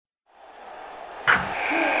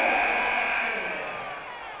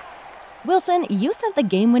Wilson, you sent the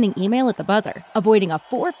game-winning email at the buzzer, avoiding a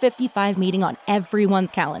 4:55 meeting on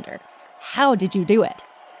everyone's calendar. How did you do it?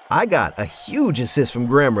 I got a huge assist from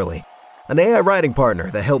Grammarly, an AI writing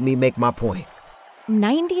partner that helped me make my point.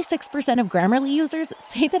 96% of Grammarly users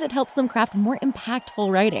say that it helps them craft more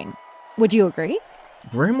impactful writing. Would you agree?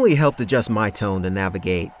 Grammarly helped adjust my tone to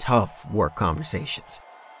navigate tough work conversations.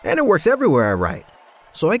 And it works everywhere I write,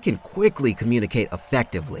 so I can quickly communicate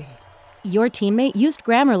effectively. Your teammate used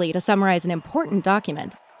Grammarly to summarize an important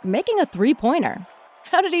document, making a 3-pointer.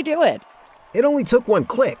 How did he do it? It only took one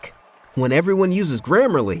click. When everyone uses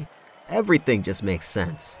Grammarly, everything just makes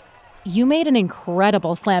sense. You made an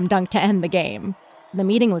incredible slam dunk to end the game. The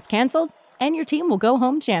meeting was canceled, and your team will go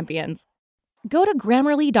home champions. Go to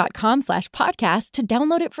Grammarly.com/podcast to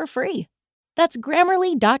download it for free. That's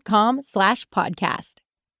Grammarly.com/podcast.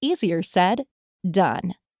 Easier said,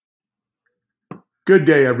 done. Good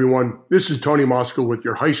day, everyone. This is Tony Moskal with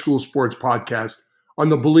your high school sports podcast on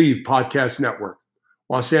the Believe Podcast Network,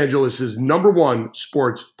 Los Angeles' #1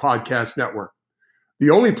 sports podcast network.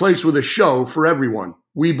 The only place with a show for everyone.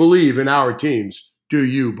 We believe in our teams. Do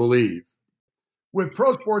you believe? With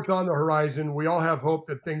pro sports on the horizon, we all have hope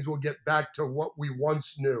that things will get back to what we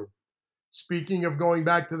once knew. Speaking of going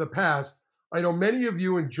back to the past, I know many of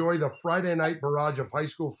you enjoy the Friday night barrage of high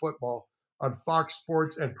school football on Fox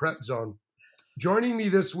Sports and Prep Zone. Joining me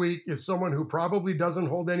this week is someone who probably doesn't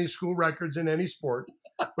hold any school records in any sport,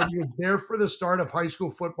 but he was there for the start of high school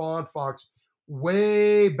football on Fox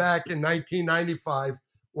way back in 1995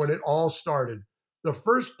 when it all started. The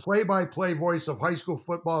first play-by-play voice of high school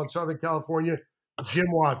football in Southern California, Jim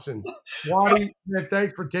Watson. Waddy, man,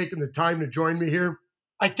 thanks for taking the time to join me here.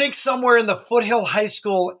 I think somewhere in the Foothill High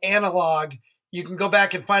School analog, you can go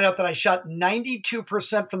back and find out that I shot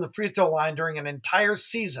 92% from the free throw line during an entire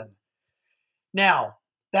season. Now,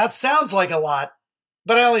 that sounds like a lot,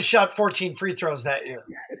 but I only shot 14 free throws that year.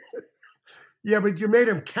 Yeah, but you made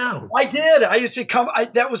him count. I did. I used to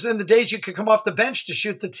that was in the days you could come off the bench to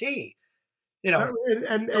shoot the tee. You know,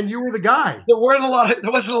 and you were the guy. There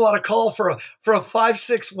wasn't a lot of call for a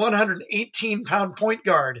 5'6", 118-pound point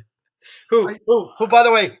guard who, by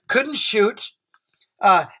the way, couldn't shoot,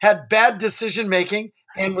 had bad decision making,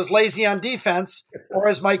 and was lazy on defense, or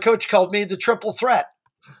as my coach called me, the triple threat.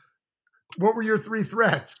 What were your 3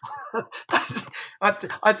 threats? I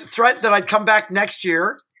threat that I'd come back next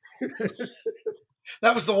year.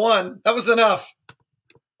 That was the one. That was enough.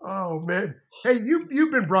 Oh, man. Hey,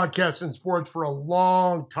 you've been broadcasting sports for a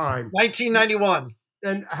long time. 1991.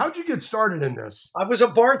 And how'd you get started in this? I was a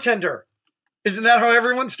bartender. Isn't that how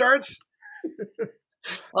everyone starts?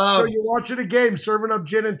 So you're watching a game, serving up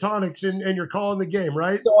gin and tonics, and you're calling the game,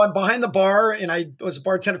 right? So I'm behind the bar, and I was a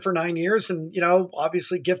bartender for 9 years, and,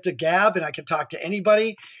 obviously gift of gab, and I could talk to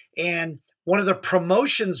anybody. And one of the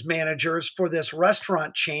promotions managers for this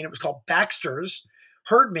restaurant chain, it was called Baxter's,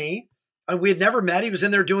 heard me. We had never met. He was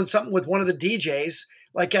in there doing something with one of the DJs,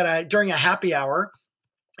 like during a happy hour.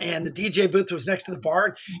 And the DJ booth was next to the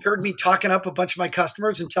bar. He heard me talking up a bunch of my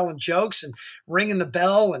customers and telling jokes and ringing the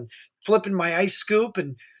bell and flipping my ice scoop.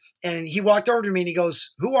 And he walked over to me and he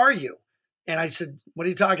goes, "Who are you?" And I said, "What are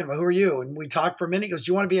you talking about? Who are you?" And we talked for a minute. He goes,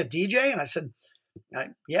 "Do you want to be a DJ?" And I said,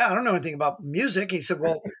 "Yeah, I don't know anything about music." He said,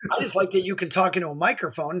 "Well, I just like that you can talk into a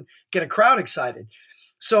microphone, get a crowd excited."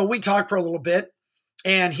 So we talked for a little bit.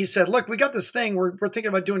 And he said, "Look, we got this thing. We're thinking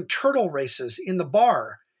about doing turtle races in the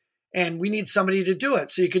bar. And we need somebody to do it.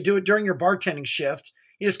 So you could do it during your bartending shift.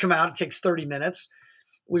 You just come out. It takes 30 minutes.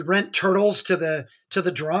 We rent turtles to the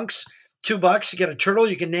drunks. $2, you get a turtle.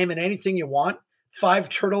 You can name it anything you want. 5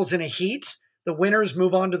 turtles in a heat. The winners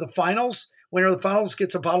move on to the finals. Winner of the finals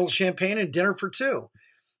gets a bottle of champagne and dinner for 2.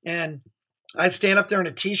 And I'd stand up there in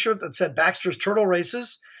a T-shirt that said Baxter's Turtle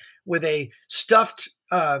Races with a stuffed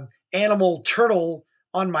animal turtle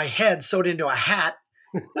on my head sewed into a hat.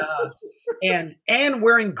 And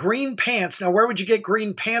wearing green pants. Now, where would you get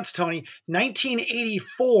green pants, Tony?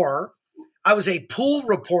 1984, I was a pool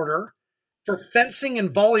reporter for fencing and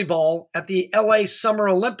volleyball at the LA Summer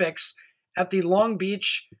Olympics at the Long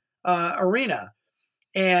Beach Arena.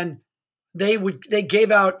 And they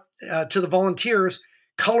gave out to the volunteers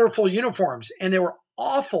colorful uniforms, and they were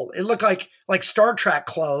awful. It looked like Star Trek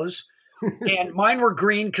clothes. And mine were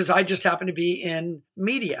green because I just happened to be in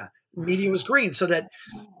media. Media was green, so that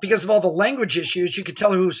because of all the language issues, you could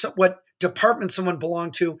tell what department someone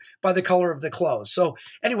belonged to by the color of the clothes. So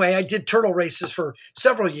anyway, I did turtle races for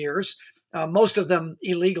several years, most of them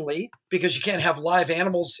illegally because you can't have live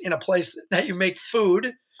animals in a place that you make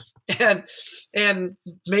food, and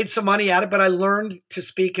made some money at it. But I learned to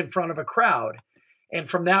speak in front of a crowd, and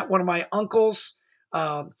from that, one of my uncles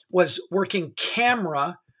was working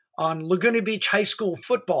camera on Laguna Beach High School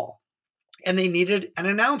football, and they needed an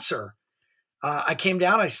announcer. I came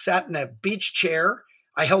down, I sat in a beach chair.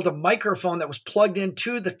 I held a microphone that was plugged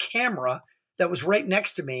into the camera that was right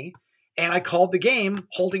next to me, and I called the game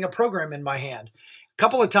holding a program in my hand. A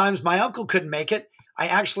couple of times my uncle couldn't make it. I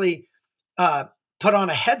actually put on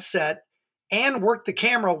a headset and worked the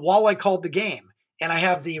camera while I called the game. And I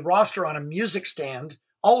have the roster on a music stand,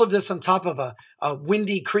 all of this on top of a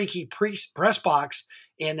windy, creaky press box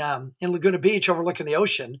in Laguna Beach overlooking the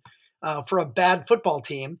ocean for a bad football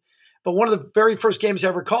team. But one of the very first games I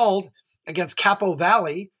ever called against Capo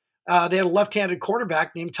Valley, they had a left-handed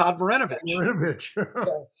quarterback named Todd Marinovich.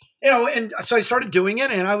 So, and so I started doing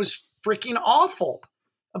it, and I was freaking awful.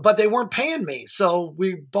 But they weren't paying me, so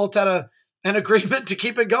we both had an agreement to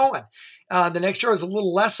keep it going. The next year I was a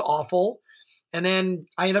little less awful, and then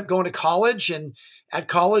I ended up going to college. And at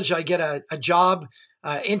college, I get a job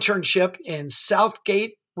internship in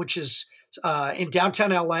Southgate, which is in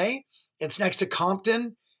downtown LA. It's next to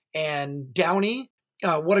Compton and Downey.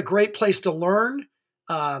 What a great place to learn.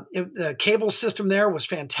 The cable system there was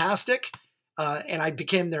fantastic. And I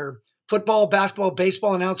became their football, basketball,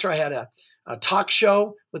 baseball announcer. I had a talk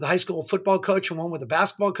show with a high school football coach and one with a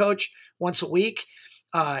basketball coach once a week.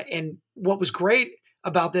 And what was great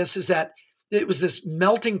about this is that it was this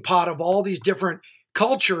melting pot of all these different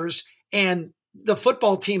cultures, and the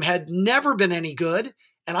football team had never been any good.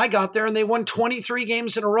 And I got there and they won 23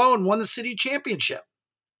 games in a row and won the city championship.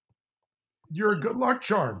 You're a good luck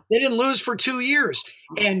charm. They didn't lose for 2 years.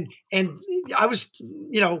 And I was,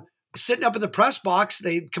 sitting up in the press box.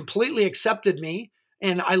 They completely accepted me.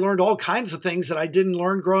 And I learned all kinds of things that I didn't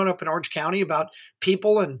learn growing up in Orange County about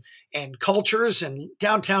people and cultures and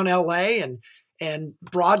downtown LA and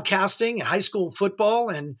broadcasting and high school football.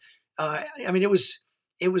 And it was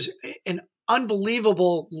an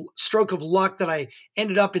unbelievable stroke of luck that I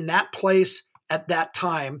ended up in that place at that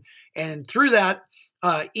time. And through that,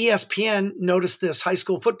 ESPN noticed this high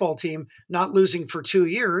school football team not losing for 2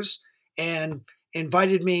 years and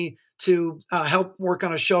invited me to help work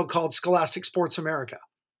on a show called Scholastic Sports America.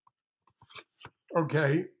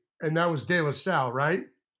 Okay. And that was De La Salle, right?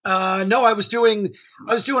 No, I was doing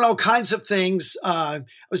all kinds of things. I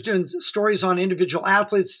was doing stories on individual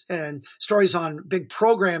athletes and stories on big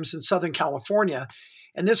programs in Southern California.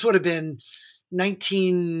 And this would have been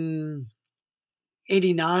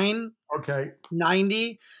 1989, okay,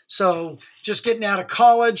 90. So just getting out of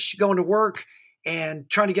college, going to work and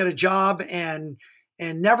trying to get a job and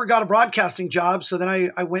never got a broadcasting job. So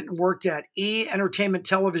then I went and worked at E! Entertainment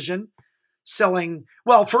Television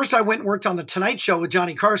first I went and worked on The Tonight Show with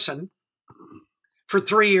Johnny Carson for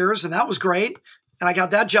 3 years, and that was great. And I got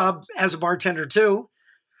that job as a bartender too.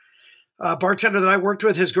 A bartender that I worked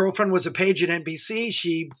with, his girlfriend was a page at NBC.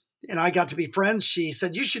 She and I got to be friends. She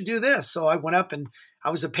said, "You should do this." So I went up and I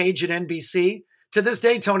was a page at NBC. To this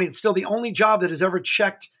day, Tony, it's still the only job that has ever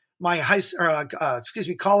checked my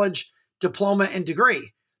college diploma and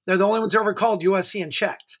degree. They're the only ones who ever called USC and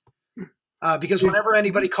checked. Because whenever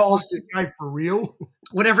anybody calls, guy for real,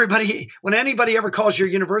 when anybody ever calls your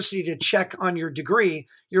university to check on your degree,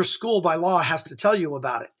 your school by law has to tell you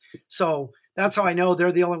about it. So that's how I know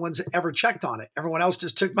they're the only ones that ever checked on it. Everyone else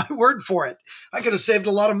just took my word for it. I could have saved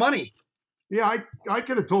a lot of money. Yeah, I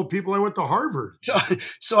could have told people I went to Harvard.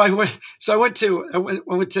 So I went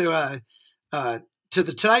to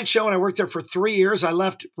The Tonight Show, and I worked there for 3 years. I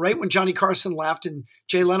left right when Johnny Carson left and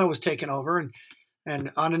Jay Leno was taken over.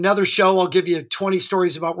 And on another show, I'll give you 20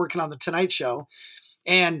 stories about working on The Tonight Show.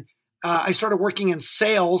 And I started working in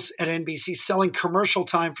sales at NBC, selling commercial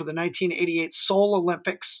time for the 1988 Seoul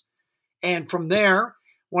Olympics. And from there,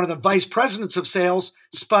 one of the vice presidents of sales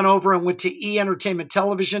spun over and went to E! Entertainment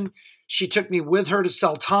Television. She took me with her to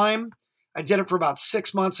sell time. I did it for about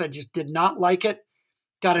 6 months. I just did not like it.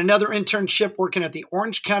 Got another internship working at the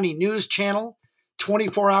Orange County News Channel,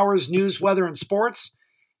 24 hours news, weather, and sports.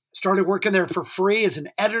 Started working there for free as an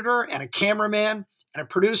editor and a cameraman and a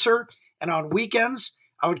producer. And on weekends,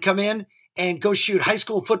 I would come in and go shoot high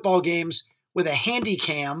school football games with a handy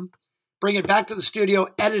cam, bring it back to the studio,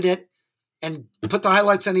 edit it, and put the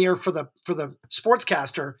highlights on the air for the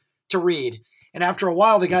sportscaster to read. And after a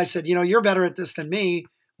while, the guy said, "You're better at this than me.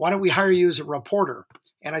 Why don't we hire you as a reporter?"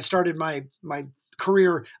 And I started my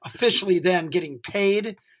career officially then getting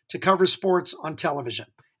paid to cover sports on television.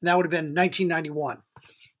 And that would have been 1991.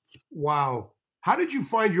 Wow. How did you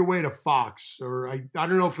find your way to Fox? Or I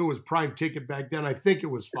don't know if it was Prime Ticket back then. I think it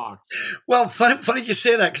was Fox. Well, funny you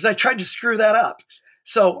say that because I tried to screw that up.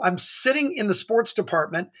 So I'm sitting in the sports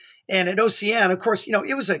department, and at OCN, of course,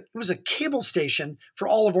 it was a cable station for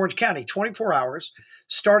all of Orange County, 24 hours,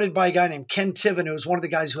 started by a guy named Ken Tiven, who was one of the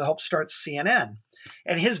guys who helped start CNN.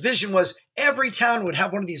 And his vision was every town would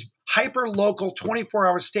have one of these hyper local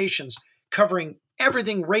 24-hour stations covering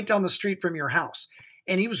everything right down the street from your house.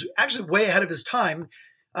 And he was actually way ahead of his time.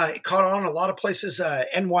 It caught on a lot of places.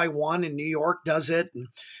 NY1 in New York does it.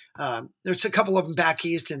 And there's a couple of them back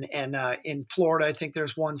east and in Florida. I think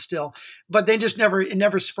there's one still, but it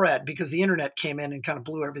never spread because the internet came in and kind of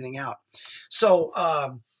blew everything out. So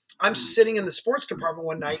I'm sitting in the sports department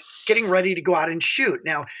one night getting ready to go out and shoot.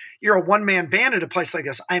 Now, you're a one-man band at a place like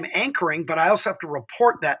this. I'm anchoring, but I also have to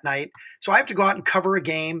report that night. So I have to go out and cover a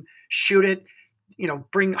game, shoot it,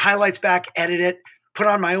 bring highlights back, edit it, put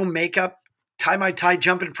on my own makeup, tie my tie,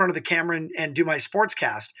 jump in front of the camera and do my sports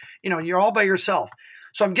cast. You're all by yourself.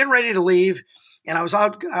 So I'm getting ready to leave, and I was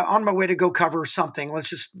out on my way to go cover something. Let's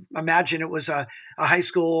just imagine it was a high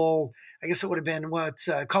school. I guess it would have been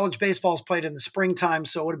college baseball is played in the springtime.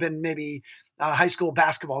 So it would have been maybe a high school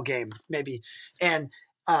basketball game, maybe. And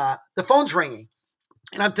the phone's ringing.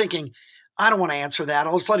 And I'm thinking, I don't want to answer that.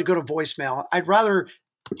 I'll just let it go to voicemail. I'd rather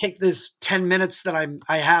take this 10 minutes that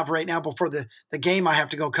I have right now before the game I have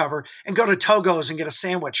to go cover and go to Togo's and get a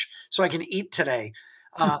sandwich so I can eat today.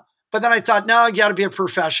 But then I thought, no, you got to be a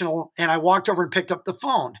professional. And I walked over and picked up the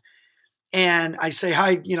phone. And I say,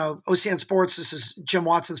 hi, OCN Sports, this is Jim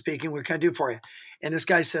Watson speaking. What can I do for you? And this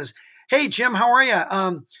guy says, hey, Jim, how are you?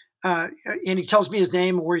 And he tells me his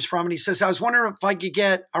name and where he's from. And he says, I was wondering if I could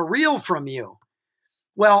get a reel from you.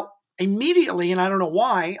 Well, immediately, and I don't know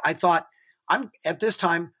why, I thought, at this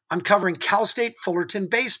time, I'm covering Cal State Fullerton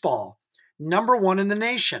baseball, #1 in the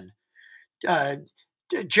nation.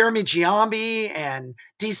 Jeremy Giambi and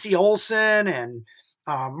DC Olson and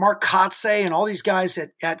Mark Kotze and all these guys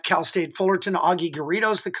at Cal State Fullerton. Augie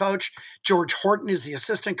Garrido's the coach. George Horton is the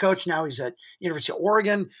assistant coach. Now he's at University of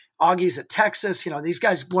Oregon. Augie's at Texas. These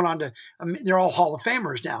guys went on to, they're all Hall of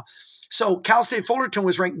Famers now. So Cal State Fullerton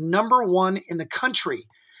was ranked #1 in the country.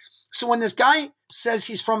 So when this guy says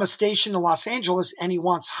he's from a station in Los Angeles and he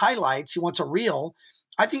wants highlights, he wants a reel,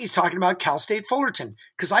 I think he's talking about Cal State Fullerton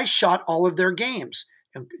because I shot all of their games.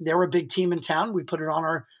 And they were a big team in town. We put it on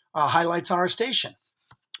our highlights on our station.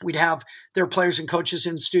 We'd have their players and coaches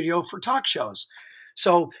in studio for talk shows.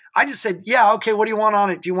 So I just said, yeah, okay, what do you want on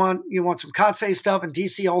it? Do you want some Kotze stuff and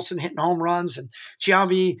DC Olson hitting home runs and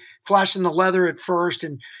Giambi flashing the leather at first?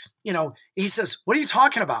 And, he says, what are you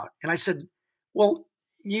talking about? And I said, well,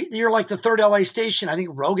 you're like the third LA station. I think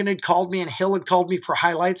Rogan had called me and Hill had called me for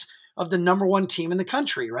highlights of the #1 team in the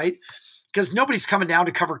country, right? Because nobody's coming down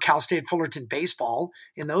to cover Cal State Fullerton baseball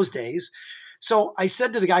in those days. So I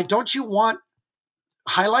said to the guy, don't you want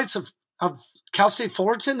highlights of Cal State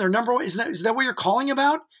Fullerton? They're #1. Is that what you're calling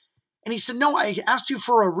about? And he said, no, I asked you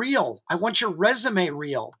for a reel. I want your resume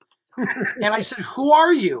reel. And I said, who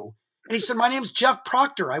are you? And he said, my name's Jeff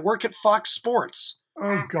Proctor. I work at Fox Sports.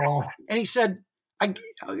 Oh, God. And he said,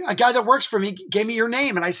 a guy that works for me gave me your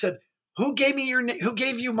name. And I said, who gave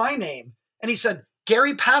you my name? And he said,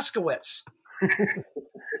 Gary Paskowitz.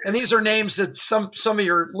 And these are names that some of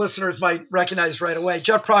your listeners might recognize right away.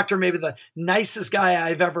 Jeff Proctor, maybe the nicest guy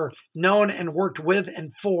I've ever known and worked with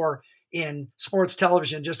and for in sports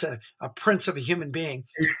television, just a prince of a human being.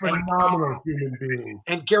 A phenomenal human being.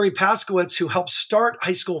 And Gary Paskowitz, who helped start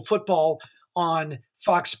high school football on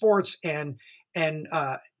Fox Sports and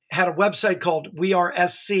had a website called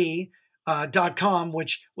wearesc.com,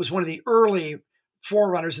 which was one of the early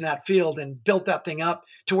forerunners in that field and built that thing up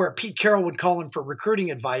to where Pete Carroll would call him for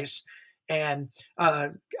recruiting advice. And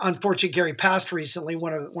unfortunately, Gary passed recently,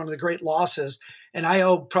 one of the great losses. And I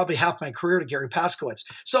owe probably half my career to Gary Paskowitz.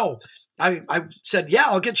 So I said, yeah,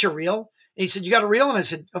 I'll get you a reel. And he said, you got a reel? And I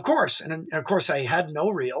said, of course. And of course, I had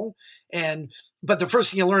no reel. But the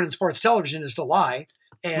first thing you learn in sports television is to lie.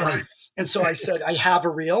 And so I said, I have a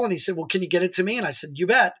reel. And he said, well, can you get it to me? And I said, you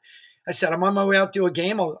bet. I said, I'm on my way out to a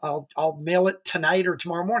game. I'll mail it tonight or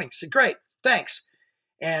tomorrow morning. He said, great, thanks.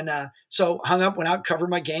 And so hung up, went out, covered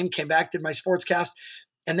my game, came back, did my sportscast,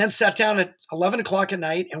 and then sat down at 11 o'clock at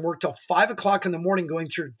night and worked till 5 o'clock in the morning going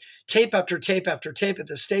through tape after tape after tape at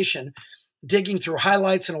the station, digging through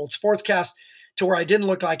highlights and old sportscasts to where I didn't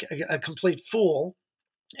look like a complete fool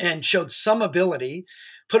and showed some ability.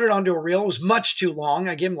 Put it onto a reel. It was much too long.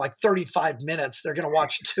 I gave them like 35 minutes. They're going to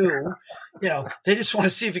watch 2. They just want to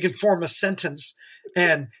see if you can form a sentence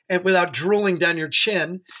and without drooling down your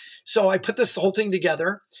chin. So I put this whole thing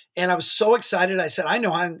together and I was so excited. I said, I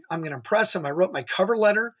know I'm going to impress them. I wrote my cover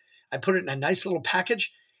letter. I put it in a nice little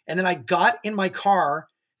package. And then I got in my car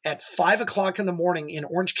at 5 o'clock in the morning in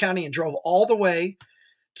Orange County and drove all the way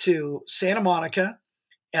to Santa Monica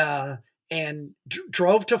and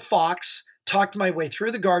drove to Fox, talked my way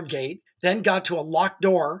through the guard gate, then got to a locked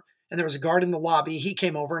door, and there was a guard in the lobby. He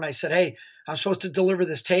came over and I said, hey, I'm supposed to deliver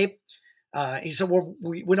this tape. He said, well,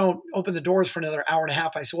 we don't open the doors for another hour and a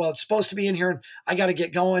half. I said, well, it's supposed to be in here and I got to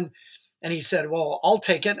get going. And he said, well, I'll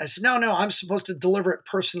take it. I said, no, I'm supposed to deliver it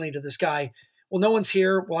personally to this guy. Well, no one's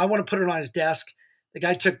here. Well, I want to put it on his desk. The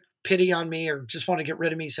guy took pity on me or just wanted to get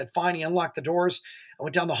rid of me. He said, fine. He unlocked the doors. I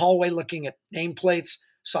went down the hallway looking at nameplates,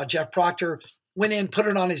 saw Jeff Proctor, went in, put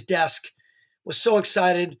it on his desk, was so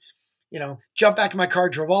excited, jumped back in my car,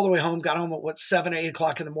 drove all the way home, got home at 7 or 8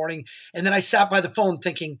 o'clock in the morning. And then I sat by the phone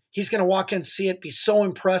thinking he's going to walk in, see it, be so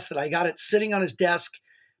impressed that I got it sitting on his desk,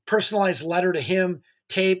 personalized letter to him,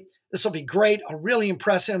 tape. This will be great. I'll really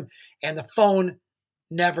impress him. And the phone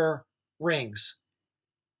never rings.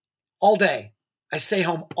 All day. I stay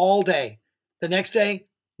home all day. The next day,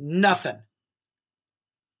 nothing.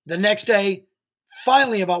 The next day,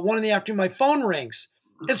 finally, about 1 PM, my phone rings.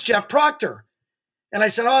 It's Jeff Proctor. And I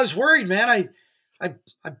said, I was worried, man. I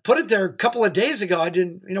put it there a couple of days ago. I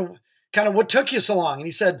didn't, kind of what took you so long? And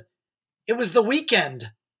he said, it was the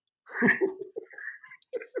weekend.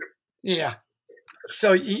 Yeah.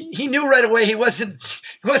 So he knew right away he wasn't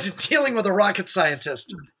dealing with a rocket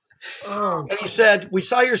scientist. Oh. And he said, we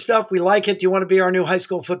saw your stuff. We like it. Do you want to be our new high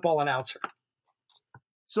school football announcer?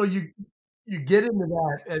 So you get into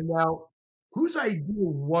that. And now whose idea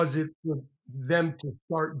was it for them to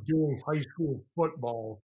start doing high school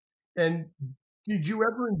football? And did you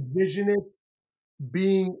ever envision it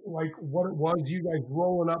being like what it was? You guys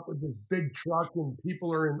rolling up with this big truck and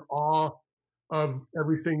people are in awe of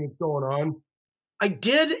everything that's going on? I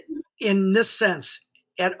did in this sense.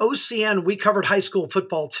 At OCN, we covered high school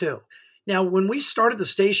football too. Now, when we started the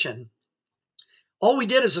station, all we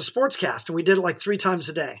did is a sportscast, and we did it like 3 times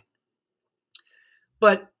a day.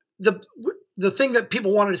 But the thing that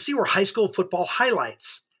people wanted to see were high school football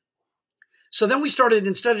highlights. So then we started,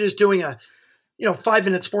 instead of just doing a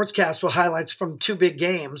 5-minute sportscast with highlights from 2 big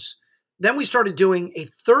games, then we started doing a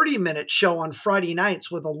 30-minute show on Friday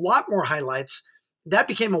nights with a lot more highlights. That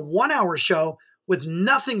became a 1-hour show with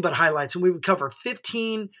nothing but highlights. And we would cover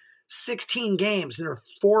 15, 16 games. And there were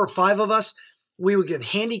 4 or 5 of us. We would give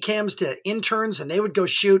handy cams to interns and they would go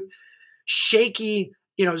shoot shaky,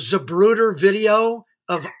 Zapruder video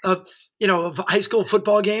of high school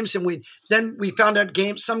football games. And we found out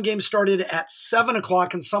some games started at 7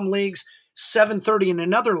 o'clock in some leagues, 7:30 in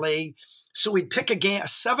another league. So we'd pick a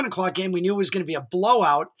 7 o'clock game we knew was going to be a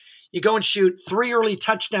blowout. You go and shoot 3 early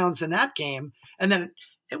touchdowns in that game. And then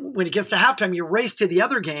when it gets to halftime, you race to the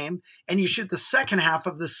other game and you shoot the second half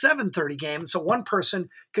of the 7:30 game. So one person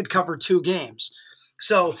could cover 2 games.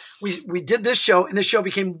 So we did this show, and this show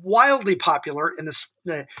became wildly popular. And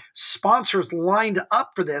the sponsors lined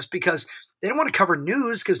up for this because they don't want to cover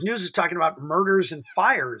news, because news is talking about murders and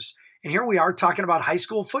fires. And here we are talking about high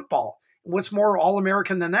school football. What's more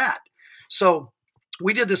all-American than that? So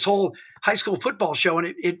we did this whole high school football show,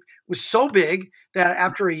 and it was so big that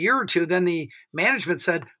after a year or 2, then the management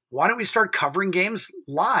said, why don't we start covering games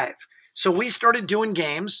live? So we started doing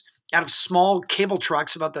games out of small cable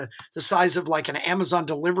trucks about the size of like an Amazon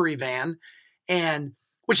delivery van, and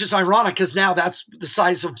which is ironic because now that's the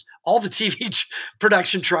size of all the TV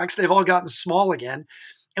production trucks. They've all gotten small again.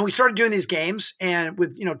 And we started doing these games and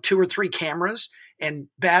with 2 or 3 cameras and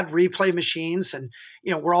bad replay machines. And,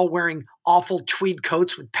 we're all wearing awful tweed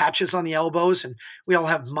coats with patches on the elbows, and we all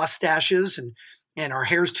have mustaches and our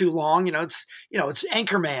hair's too long. It's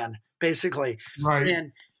Anchorman basically. Right.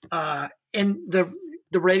 And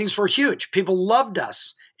the ratings were huge. People loved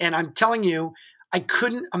us. And I'm telling you, I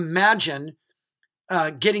couldn't imagine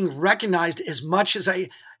getting recognized as much as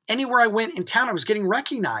anywhere I went in town, I was getting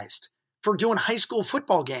recognized for doing high school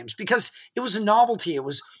football games because it was a novelty. It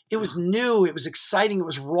was new. It was exciting. It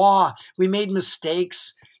was raw. We made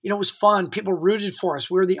mistakes. It was fun. People rooted for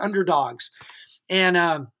us. We were the underdogs.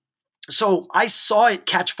 And so I saw it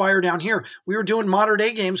catch fire down here. We were doing modern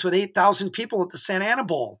day games with 8,000 people at the Santa Ana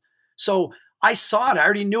Bowl. So I saw it. I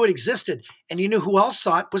already knew it existed. And you knew who else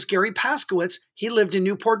saw it was Gary Paskowitz. He lived in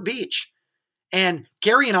Newport Beach. And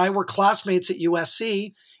Gary and I were classmates at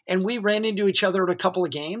USC. And we ran into each other at a couple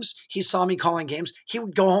of games. He saw me calling games. He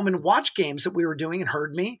would go home and watch games that we went doing and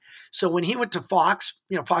heard me. So when he went to Fox,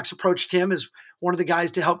 Fox approached him as one of the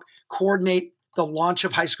guys to help coordinate the launch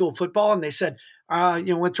of high school football. And they said,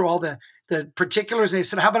 went through all the particulars. And they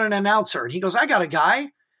said, how about an announcer? And he goes, I got a guy.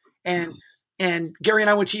 And Gary and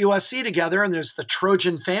I went to USC together, and there's the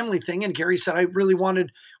Trojan family thing. And Gary said, I really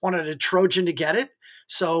wanted a Trojan to get it.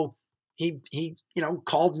 So he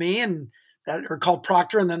called me, and or called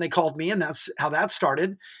Proctor, and then they called me, and that's how that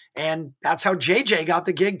started. And that's how JJ got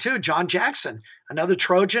the gig too. John Jackson, another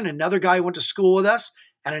Trojan, another guy who went to school with us,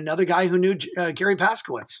 and another guy who knew Gary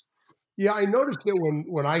Paskowitz. Yeah, I noticed that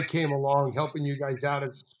when I came along helping you guys out as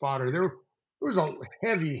a spotter, there was a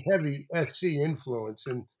heavy SC influence,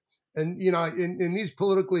 and in these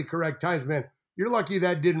politically correct times, man, you're lucky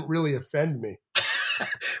that didn't really offend me.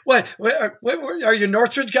 What are you,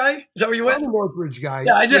 Northridge guy? Is that where you went? I'm a Northridge guy.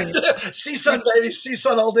 Yeah, I did. CSUN, baby.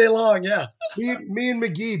 CSUN all day long. Yeah. Me and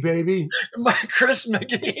McGee, baby. Chris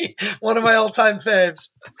McGee, one of my all-time faves.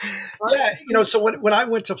 Yeah, so when I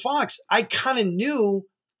went to Fox, I kind of knew,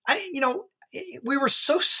 we were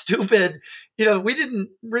so stupid, we didn't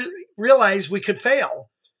realize we could fail.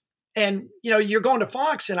 And, you're going to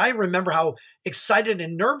Fox, and I remember how excited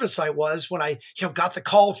and nervous I was when I, got the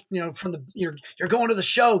call, from you're going to the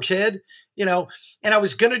show, kid, and I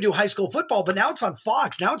was going to do high school football, but now it's on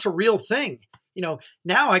Fox. Now it's a real thing.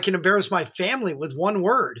 Now I can embarrass my family with one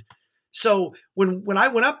word. So when I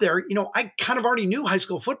went up there, I kind of already knew high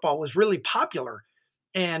school football was really popular,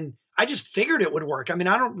 and I just figured it would work. I mean,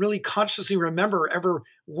 I don't really consciously remember ever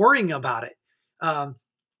worrying about it.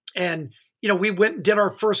 We went and did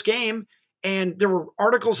our first game, and there were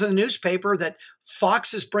articles in the newspaper that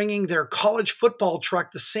Fox is bringing their college football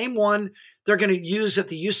truck, the same one they're going to use at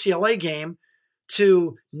the UCLA game,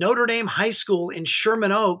 to Notre Dame High School in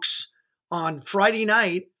Sherman Oaks on Friday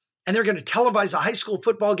night, and they're going to televise a high school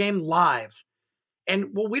football game live.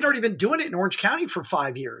 And we'd already been doing it in Orange County for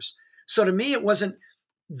 5 years. So to me, it wasn't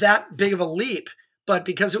that big of a leap, but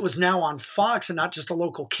because it was now on Fox and not just a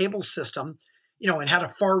local cable system, and had a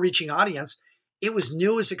far-reaching audience, it was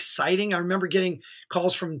new, it was exciting. I remember getting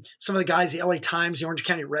calls from some of the guys, the LA Times, the Orange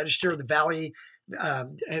County Register, the Valley,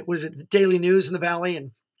 the Daily News in the Valley,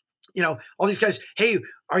 and all these guys, hey,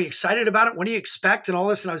 are you excited about it? What do you expect? And all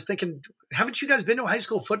this. And I was thinking, haven't you guys been to a high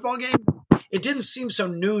school football game? It didn't seem so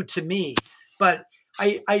new to me, but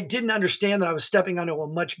I didn't understand that I was stepping onto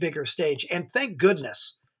a much bigger stage. And thank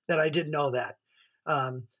goodness that I didn't know that.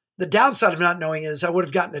 The downside of not knowing is I would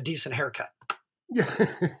have gotten a decent haircut. Yeah,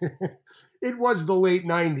 it was the late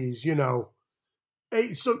 90s,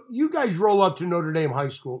 Hey, so you guys roll up to Notre Dame High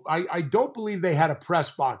School. I don't believe they had a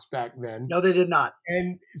press box back then. No, they did not.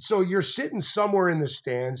 And so you're sitting somewhere in the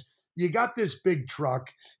stands. You got this big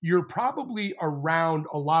truck. You're probably around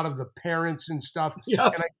a lot of the parents and stuff. Yeah.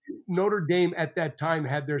 And I think Notre Dame at that time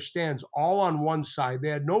had their stands all on one side. They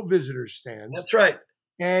had no visitors stands. That's right.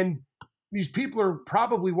 And these people are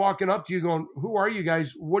probably walking up to you going, who are you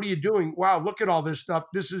guys? What are you doing? Wow, look at all this stuff.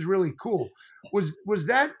 This is really cool. Was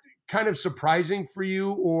that kind of surprising for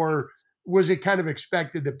you, or was it kind of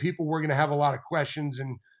expected that people were going to have a lot of questions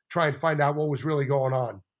and try and find out what was really going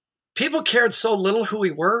on? People cared so little who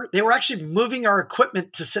we were. They were actually moving our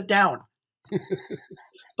equipment to sit down.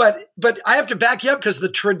 But I have to back you up because the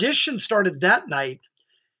tradition started that night.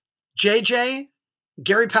 JJ,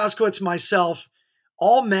 Gary Paskowitz, myself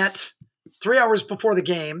all met 3 hours before the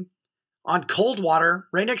game on Coldwater,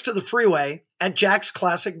 right next to the freeway at Jack's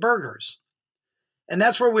Classic Burgers. And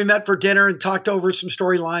that's where we met for dinner and talked over some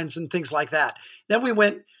storylines and things like that. Then we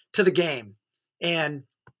went to the game. And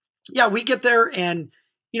yeah, we get there and,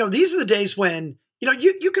 these are the days when,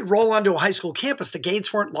 you could roll onto a high school campus. The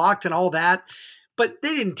gates weren't locked and all that, but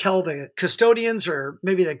they didn't tell the custodians or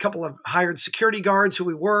maybe the couple of hired security guards who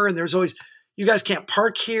we were. And there's always, you guys can't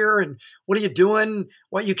park here. And what are you doing?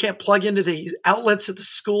 What, you can't plug into the outlets at the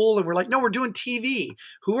school? And we're like, no, we're doing TV.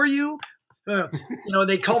 Who are you?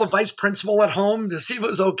 They call the vice principal at home to see if it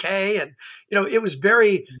was okay. And, it was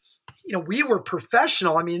very, we were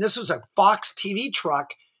professional. I mean, this was a Fox TV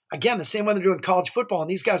truck. Again, the same one they're doing college football. And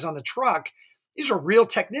these guys on the truck, these are real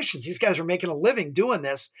technicians. These guys are making a living doing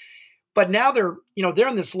this. But now they're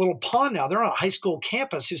in this little pond now. They're on a high school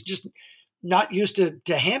campus who's just not used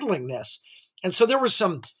to handling this. And so there were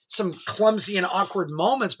some clumsy and awkward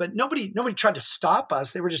moments, but nobody tried to stop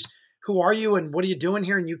us. They were just, who are you and what are you doing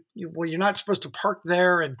here? And you're not supposed to park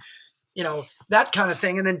there, and that kind of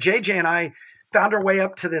thing. And then JJ and I found our way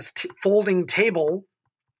up to this folding table,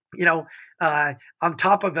 on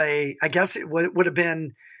top of I guess it would have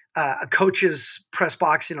been a coach's press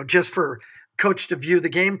box, just for coach to view the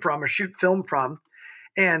game from or shoot film from.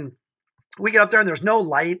 And we get up there and there's no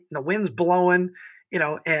light and the wind's blowing,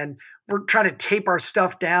 and we're trying to tape our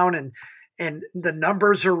stuff down and the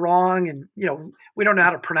numbers are wrong. And, we don't know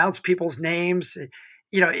how to pronounce people's names.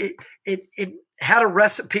 It had a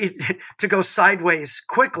recipe to go sideways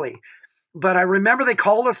quickly. But I remember they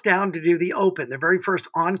called us down to do the Open, the very first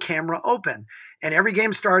on-camera Open. And every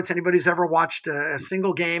game starts, anybody who's ever watched a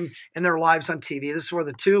single game in their lives on TV, this is where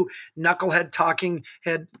the two knucklehead talking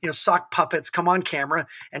head, sock puppets come on camera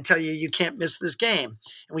and tell you can't miss this game.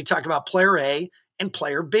 And we talk about player A and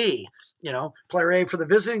player B. Player A for the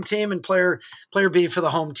visiting team and player B for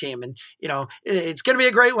the home team. And, it's going to be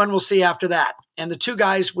a great one. We'll see after that. And the two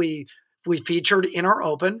guys we featured in our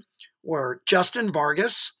Open were Justin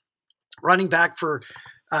Vargas, running back for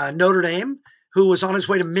Notre Dame, who was on his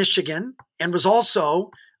way to Michigan and was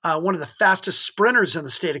also one of the fastest sprinters in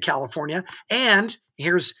the state of California. And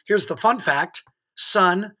here's the fun fact,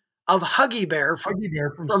 son of Huggy Bear from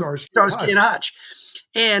Starsky and Hutch.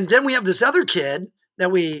 And then we have this other kid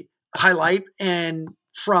that we highlight, and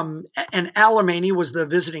Alemany was the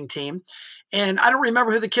visiting team. And I don't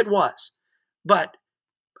remember who the kid was, but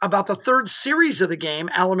about the third series of the game,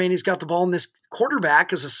 Alemany's got the ball, and this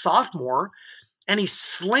quarterback is a sophomore, and he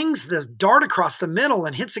slings this dart across the middle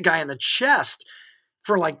and hits a guy in the chest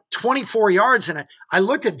for like 24 yards. And I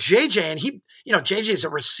looked at JJ, and he, JJ's a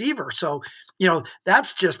receiver. So,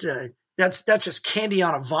 that's just that's just candy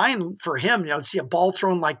on a vine for him, to see a ball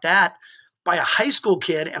thrown like that by a high school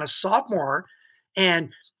kid and a sophomore. And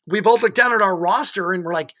we both looked down at our roster and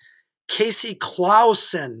we're like, Casey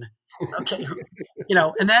Clausen. Okay.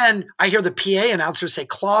 And then I hear the PA announcer say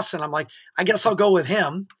Clausen. I'm like, I guess I'll go with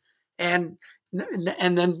him. And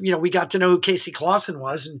then, we got to know who Casey Clausen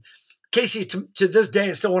was. And Casey, to this day,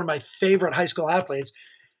 is still one of my favorite high school athletes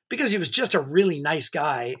because he was just a really nice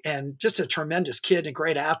guy and just a tremendous kid and a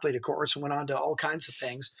great athlete, of course, and went on to all kinds of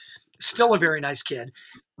things. Still a very nice kid.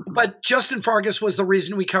 But Justin Vargas was the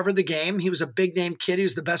reason we covered the game. He was a big name kid. He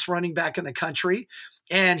was the best running back in the country.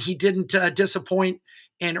 And he didn't disappoint.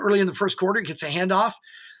 And early in the first quarter, he gets a handoff,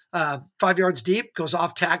 5 yards deep, goes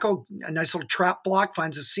off tackle, a nice little trap block,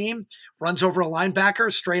 finds a seam, runs over a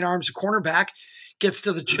linebacker, straight arms a cornerback, gets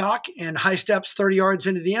to the chalk and high steps 30 yards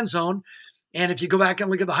into the end zone. And if you go back and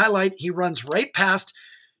look at the highlight, he runs right past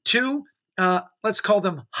two, let's call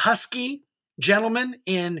them husky gentlemen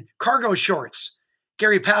in cargo shorts,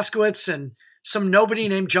 Gary Paskowitz and some nobody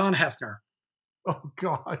named John Hefner. Oh,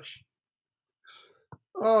 gosh.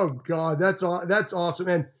 Oh, God, that's awesome.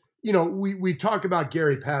 And, we talk about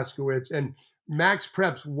Gary Paskowitz, and Max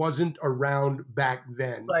Preps wasn't around back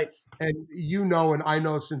then. Right. And and I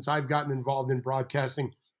know since I've gotten involved in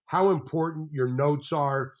broadcasting, how important your notes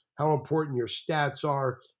are, how important your stats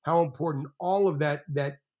are, how important all of that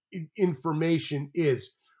information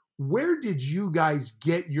is. Where did you guys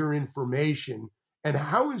get your information, and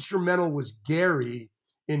how instrumental was Gary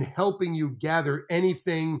in helping you gather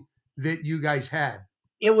anything that you guys had?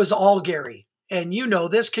 It was all Gary. And you know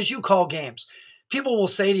this because you call games. People will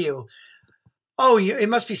say to you, oh, it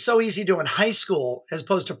must be so easy doing high school as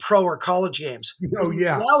opposed to pro or college games. Oh,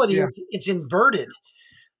 yeah. In reality, it's inverted.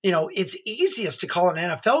 It's easiest to call an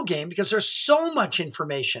NFL game because there's so much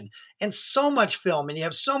information and so much film, and you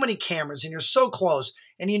have so many cameras, and you're so close,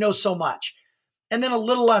 and you know so much. And then a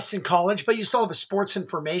little less in college, but you still have a sports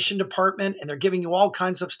information department, and they're giving you all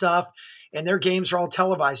kinds of stuff, and their games are all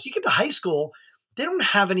televised. You get to high school, they don't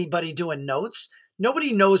have anybody doing notes.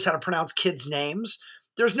 Nobody knows how to pronounce kids' names.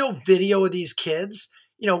 There's no video of these kids.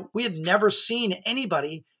 We had never seen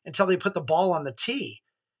anybody until they put the ball on the tee.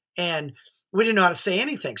 And we didn't know how to say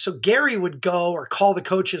anything. So Gary would go or call the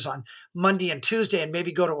coaches on Monday and Tuesday and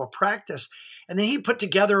maybe go to a practice. And then he put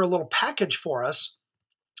together a little package for us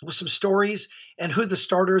with some stories and who the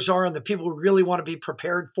starters are and the people we really want to be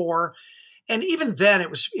prepared for. And even then it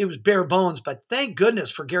was bare bones, but thank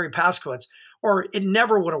goodness for Gary Paskowitz, or it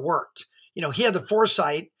never would have worked. He had the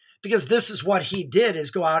foresight, because this is what he did,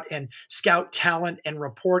 is go out and scout talent and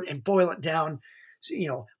report and boil it down.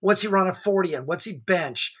 So, what's he run a 40 in? What's he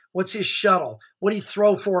bench? What's his shuttle? What did he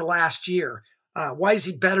throw for last year? Why is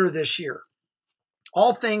he better this year?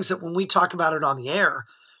 All things that when we talk about it on the air,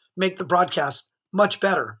 make the broadcast much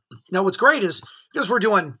better. Now, what's great is because we're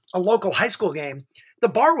doing a local high school game, the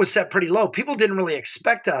bar was set pretty low. People didn't really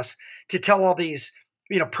expect us to tell all these,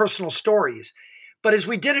 personal stories. But as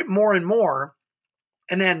we did it more and more,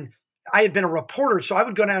 and then I had been a reporter, so I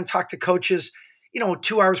would go down and talk to coaches,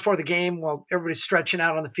 2 hours before the game while everybody's stretching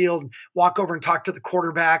out on the field, and walk over and talk to the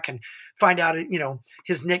quarterback and find out,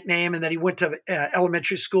 his nickname, and that he went to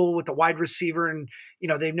elementary school with the wide receiver, and,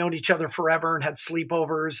 they've known each other forever and had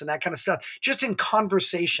sleepovers and that kind of stuff, just in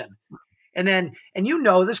conversation. And then, and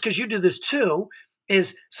this because you do this too,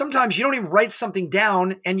 is sometimes you don't even write something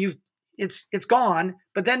down and it's gone,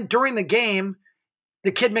 but then during the game,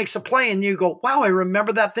 the kid makes a play and you go, wow, I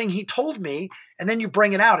remember that thing he told me. And then you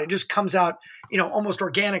bring it out. It just comes out, almost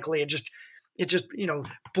organically. it just,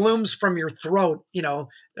 blooms from your throat,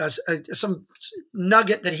 some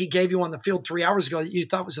nugget that he gave you on the field 3 hours ago that you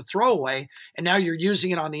thought was a throwaway, and now you're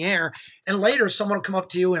using it on the air. And later someone will come up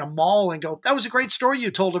to you in a mall and go, that was a great story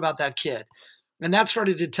you told about that kid. And that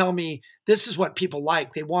started to tell me this is what people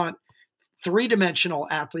like. They want three-dimensional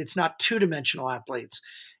athletes, not two-dimensional athletes.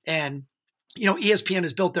 And, ESPN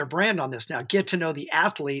has built their brand on this now. Get to know the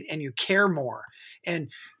athlete and you care more. And,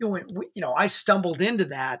 I stumbled into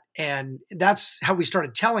that, and that's how we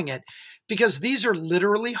started telling it, because these are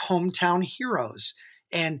literally hometown heroes.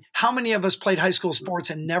 And how many of us played high school sports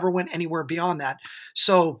and never went anywhere beyond that?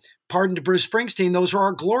 So pardon to Bruce Springsteen, those are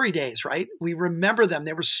our glory days, right? We remember them.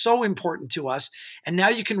 They were so important to us. And now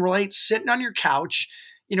you can relate sitting on your couch,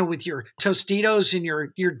 with your Tostitos and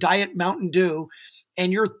your Diet Mountain Dew,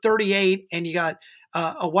 and you're 38 and you got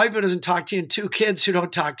a wife who doesn't talk to you and two kids who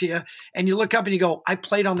don't talk to you. And you look up and you go, I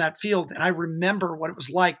played on that field. And I remember what it was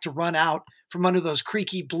like to run out from under those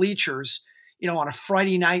creaky bleachers, on a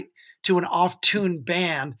Friday night to an off-tune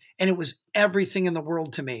band. And it was everything in the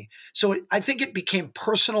world to me. So I think it became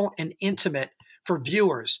personal and intimate for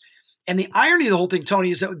viewers. And the irony of the whole thing,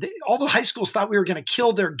 Tony, is that all the high schools thought we were going to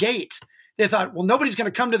kill their gate. They thought, well, nobody's going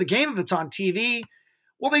to come to the game if it's on TV.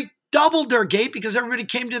 Well, they doubled their gate because everybody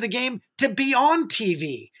came to the game to be on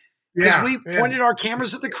TV. Because we pointed our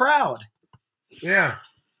cameras at the crowd. Yeah.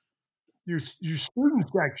 Your student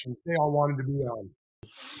section, they all wanted to be on.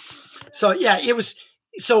 So, yeah, it was,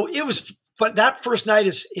 but that first night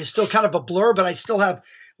is still kind of a blur, but I still have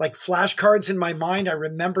like flashcards in my mind. I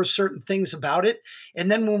remember certain things about it. And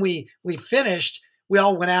then when we finished, we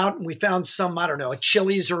all went out and we found some, I don't know, a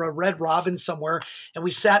Chili's or a Red Robin somewhere. And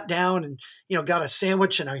we sat down and, got a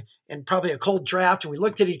sandwich and probably a cold draft. And we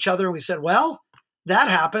looked at each other and we said, well, that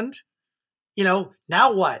happened,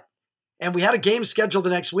 now what? And we had a game scheduled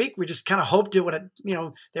the next week. We just kind of hoped it would,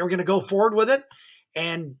 they were going to go forward with it.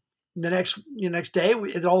 And the next day,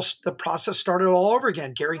 the process started all over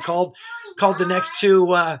again. Gary called the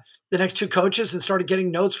next two coaches and started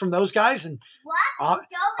getting notes from those guys, and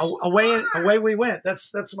away we went.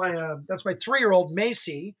 That's my 3-year-old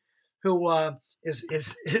Macy, who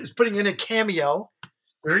is putting in a cameo.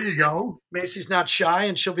 There you go. Macy's not shy,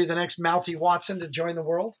 and she'll be the next Mouthy Watson to join the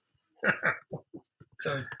world.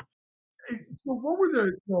 So what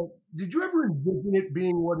were did you ever envision it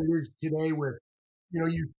being what it is today with,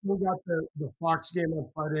 you still got the Fox game on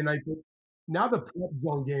Friday night, but now the Prep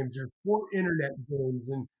Zone games are 4 internet games,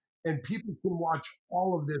 and people can watch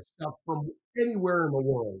all of this stuff from anywhere in the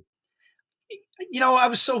world. I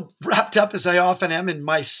was so wrapped up, as I often am, in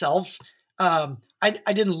myself. I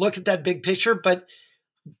didn't look at that big picture, but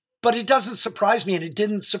it doesn't surprise me, and it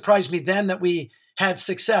didn't surprise me then that we had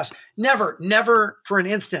success. Never for an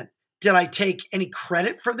instant did I take any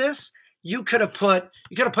credit for this. You could have put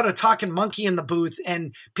a talking monkey in the booth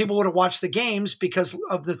and people would have watched the games because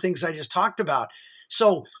of the things I just talked about.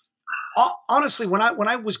 So honestly, when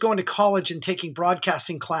I was going to college and taking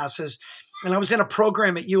broadcasting classes, and I was in a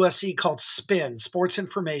program at USC called SPIN, Sports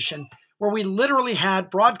Information, where we literally had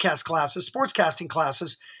broadcast classes, sportscasting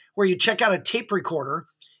classes, where you check out a tape recorder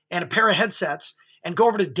and a pair of headsets and go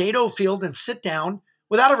over to Dado Field and sit down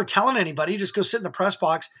without ever telling anybody, just go sit in the press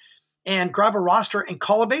box and grab a roster and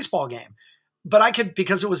call a baseball game. But I could,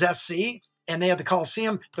 because it was SC and they had the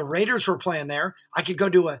Coliseum, the Raiders were playing there. I could go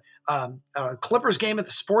do a Clippers game at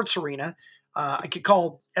the Sports Arena. I could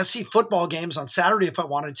call SC football games on Saturday if I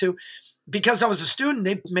wanted to. Because I was a student,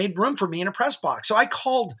 they made room for me in a press box. So I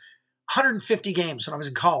called 150 games when I was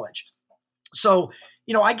in college. So,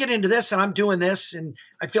 I get into this and I'm doing this and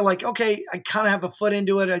I feel like, okay, I kind of have a foot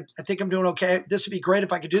into it. I think I'm doing okay. This would be great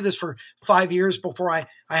if I could do this for 5 years before I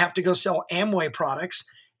have to go sell Amway products.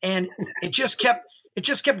 And it just kept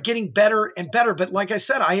getting better and better. But like I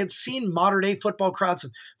said, I had seen modern day football crowds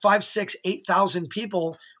of 5, 6, 8,000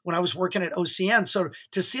 people when I was working at OCN. So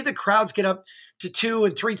to see the crowds get up to 2,000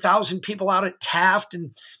 and 3,000 people out at Taft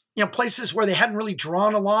and, places where they hadn't really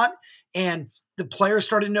drawn a lot, and the players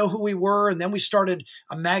started to know who we were. And then we started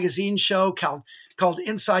a magazine show called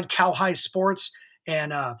Inside Cal High Sports.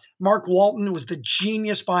 And Mark Walton was the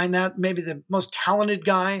genius behind that, maybe the most talented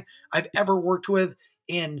guy I've ever worked with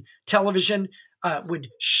in television. Would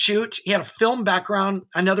shoot. He had a film background,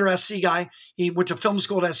 another SC guy. He went to film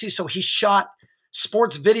school at SC, so he shot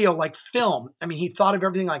sports video like film. I mean, he thought of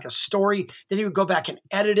everything like a story. Then he would go back and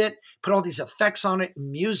edit it, put all these effects on it,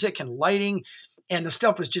 music and lighting. And the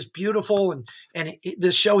stuff was just beautiful. And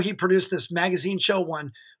the show he produced, this magazine show,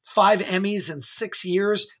 won 5 Emmys in 6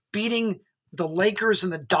 years, beating the Lakers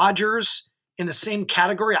and the Dodgers in the same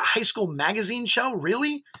category, a high school magazine show,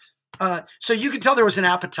 really? So you could tell there was an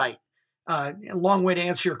appetite. a long way to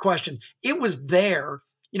answer your question. It was there.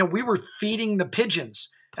 We were feeding the pigeons.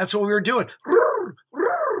 That's what we were doing.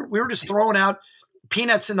 We were just throwing out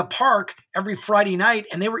peanuts in the park every Friday night,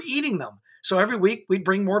 and they were eating them. So every week we'd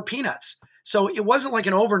bring more peanuts. So it wasn't like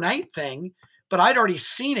an overnight thing, but I'd already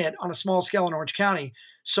seen it on a small scale in Orange County.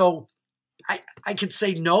 So I could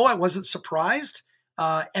say no, I wasn't surprised.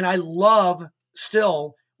 And I love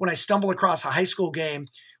still when I stumble across a high school game,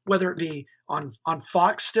 whether it be on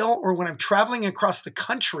Fox still or when I'm traveling across the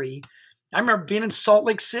country. I remember being in Salt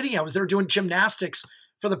Lake City. I was there doing gymnastics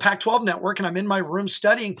for the Pac-12 network, and I'm in my room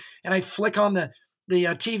studying, and I flick on the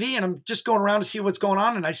TV, and I'm just going around to see what's going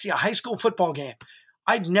on, and I see a high school football game.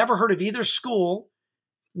 I'd never heard of either school.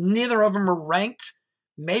 Neither of them are ranked.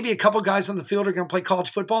 Maybe a couple guys on the field are going to play college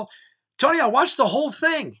football. Tony, I watched the whole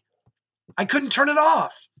thing. I couldn't turn it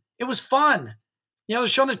off. It was fun. They're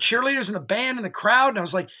showing the cheerleaders and the band and the crowd, and I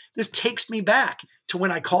was like, this takes me back to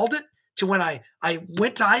when I called it, to when I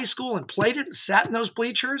went to high school and played it and sat in those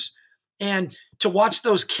bleachers, and to watch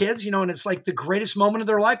those kids, and it's like the greatest moment of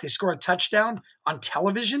their life. They score a touchdown on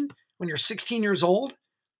television when you're 16 years old.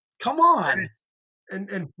 Come on.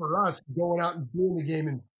 And for us, going out and doing the game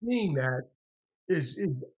and seeing that is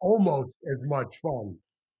almost as much fun.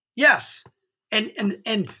 Yes. And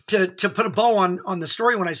to put a bow on the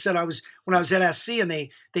story, when I said when I was at SC and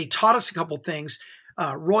they taught us a couple things.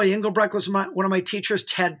 Roy Engelbrecht was one of my teachers,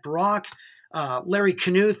 Ted Brock, Larry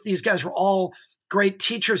Knuth. These guys were all great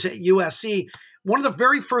teachers at USC. One of the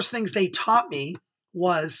very first things they taught me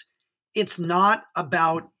was it's not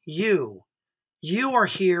about you. You are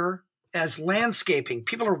here as landscaping.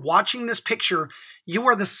 People are watching this picture. You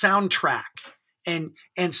are the soundtrack. And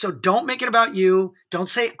so don't make it about you. Don't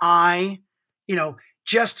say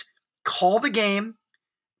just call the game,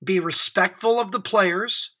 be respectful of the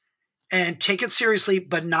players, and take it seriously,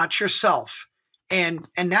 but not yourself. And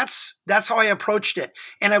that's how I approached it.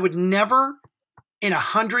 And I would never in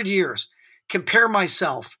 100 years compare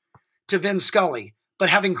myself to Vin Scully. But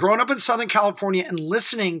having grown up in Southern California and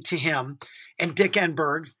listening to him and Dick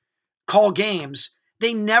Enberg call games,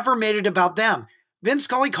 they never made it about them. Vin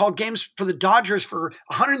Scully called games for the Dodgers for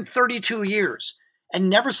 132 years and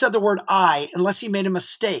never said the word I unless he made a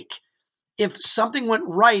mistake. If something went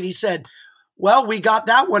right, he said, well, we got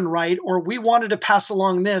that one right, or we wanted to pass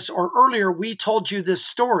along this, or earlier we told you this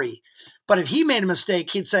story. But if he made a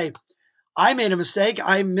mistake, he'd say, I made a mistake.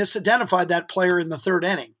 I misidentified that player in the third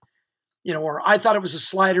inning, or I thought it was a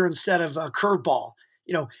slider instead of a curveball.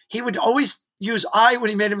 He would always use I when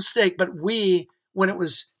he made a mistake, but we when it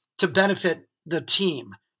was to benefit the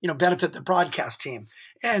team, benefit the broadcast team.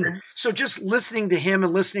 And so just listening to him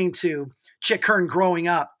and listening to Chick Hearn growing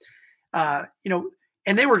up,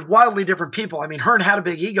 and they were wildly different people. I mean, Hearn had a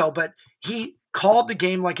big ego, but he called the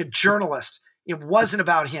game like a journalist. It wasn't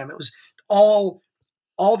about him. It was all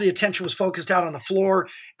the attention was focused out on the floor.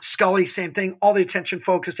 Scully, same thing. All the attention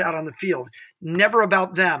focused out on the field. Never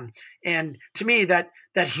about them. And to me, that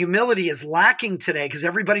humility is lacking today because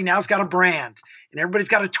everybody now's got a brand and everybody's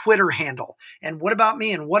got a Twitter handle. And what about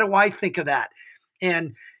me? And what do I think of that?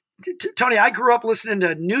 And Tony, I grew up listening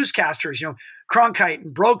to newscasters, Cronkite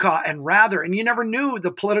and Brokaw and Rather, and you never knew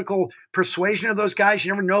the political persuasion of those guys.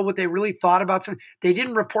 You never know what they really thought about something. They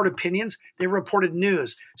didn't report opinions. They reported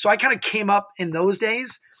news. So I kind of came up in those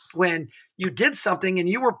days when you did something and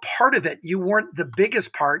you were part of it. You weren't the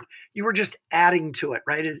biggest part. You were just adding to it,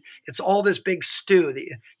 right? It's all this big stew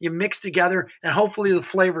that you mix together and hopefully the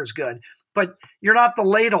flavor is good. But you're not the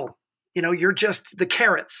ladle. You're just the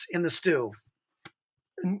carrots in the stew.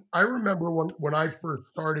 And I remember when I first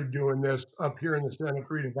started doing this up here in the Santa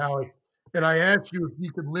Clarita Valley, and I asked you if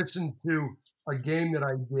you could listen to a game that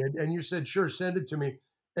I did, and you said, sure, send it to me.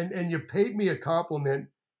 And you paid me a compliment,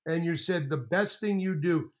 and you said the best thing you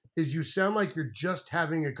do is you sound like you're just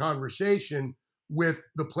having a conversation with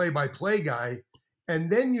the play-by-play guy.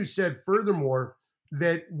 And then you said, furthermore,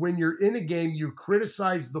 that when you're in a game, you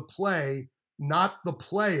criticize the play, not the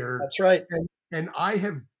player. That's right. And I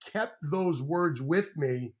have kept those words with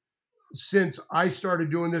me since I started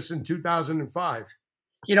doing this in 2005.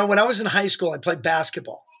 When I was in high school, I played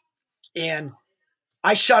basketball and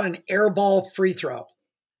I shot an air ball free throw.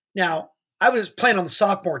 Now, I was playing on the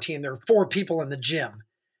sophomore team. There were 4 people in the gym.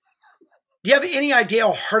 Do you have any idea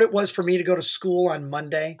how hard it was for me to go to school on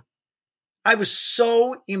Monday? I was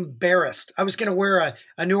so embarrassed. I was going to wear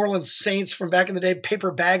a New Orleans Saints from back in the day paper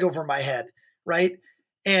bag over my head, right?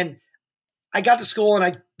 And I got to school and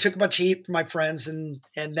I took a bunch of heat from my friends and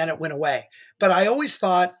then it went away. But I always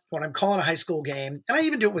thought when I'm calling a high school game, and I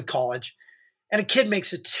even do it with college, and a kid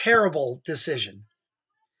makes a terrible decision,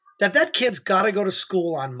 that kid's got to go to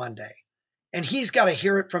school on Monday. and he's got to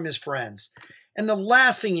hear it from his friends. And the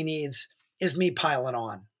last thing he needs is me piling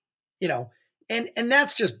on, and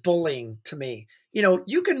that's just bullying to me.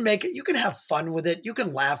 You can make it, you can have fun with it, you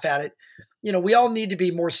can laugh at it. We all need to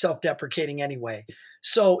be more self-deprecating anyway.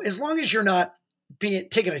 So as long as you're not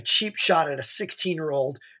taking a cheap shot at a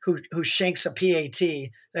 16-year-old who shanks a PAT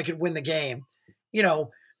that could win the game,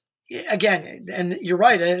 again, and you're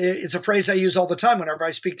right, it's a phrase I use all the time whenever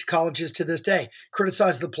I speak to colleges to this day: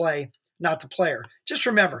 criticize the play, not the player. Just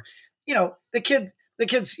remember, the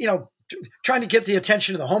kid's, trying to get the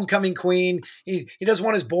attention of the homecoming queen. He doesn't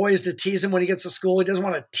want his boys to tease him when he gets to school. He doesn't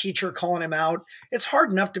want a teacher calling him out. It's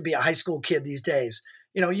hard enough to be a high school kid these days.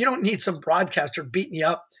 You don't need some broadcaster beating you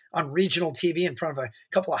up on regional TV in front of a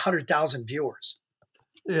couple of 100,000 viewers.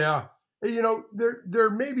 Yeah. There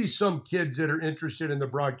may be some kids that are interested in the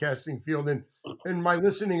broadcasting field, and in my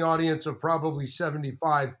listening audience of probably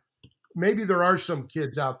 75, maybe there are some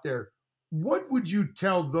kids out there. What would you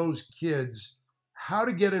tell those kids how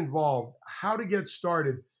to get involved, how to get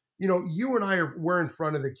started? You and we're in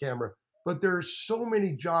front of the camera, but there are so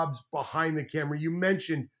many jobs behind the camera. You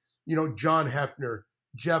mentioned, John Hefner,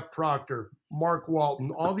 Jeff Proctor, Mark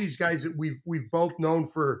Walton, all these guys that we've both known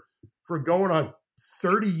for going on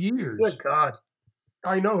 30 years. Good God.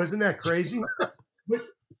 I know, isn't that crazy? But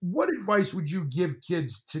what advice would you give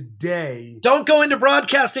kids today? Don't go into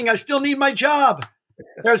broadcasting. I still need my job.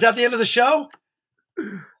 Is that the end of the show?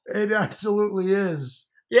 It absolutely is.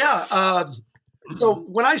 Yeah. So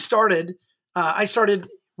when I started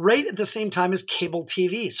right at the same time as cable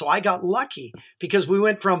TV. So I got lucky because we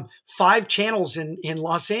went from 5 channels in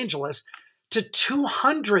Los Angeles to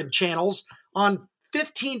 200 channels on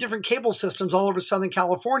 15 different cable systems all over Southern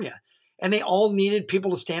California. And they all needed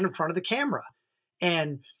people to stand in front of the camera.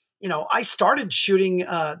 And, I started shooting,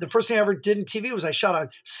 the first thing I ever did in TV was I shot a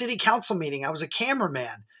city council meeting. I was a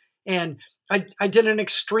cameraman, and I did an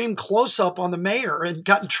extreme close-up on the mayor and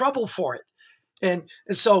got in trouble for it. And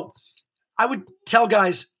so I would tell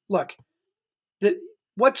guys, look,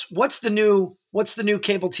 what's the new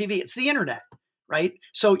cable TV? It's the internet, right?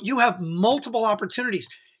 So you have multiple opportunities.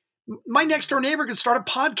 My next door neighbor could start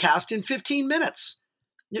a podcast in 15 minutes.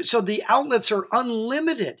 So the outlets are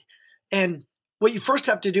unlimited. And what you first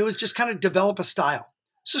have to do is just kind of develop a style.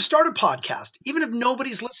 So start a podcast, even if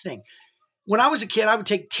nobody's listening. When I was a kid, I would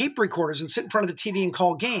take tape recorders and sit in front of the TV and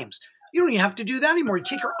call games. You don't even have to do that anymore. You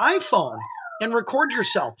take your iPhone and record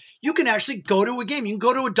yourself. You can actually go to a game. You can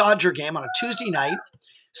go to a Dodger game on a Tuesday night,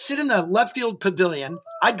 sit in the left field pavilion.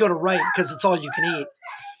 I'd go to right because it's all you can eat.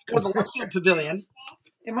 Go to the left field pavilion.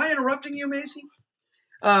 Am I interrupting you, Macy?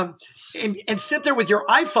 And sit there with your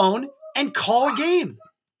iPhone and call a game.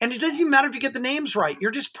 And it doesn't even matter if you get the names right. You're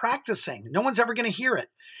just practicing. No one's ever going to hear it.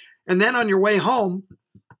 And then on your way home,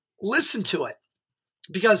 listen to it.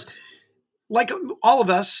 Because like all of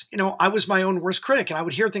us, I was my own worst critic, and I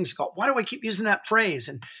would hear things go, why do I keep using that phrase?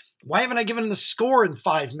 And why haven't I given the score in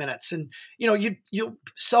 5 minutes? And, you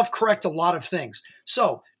self-correct a lot of things.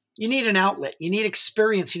 So you need an outlet. You need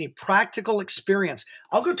experience. You need practical experience.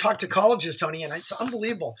 I'll go talk to colleges, Tony, and it's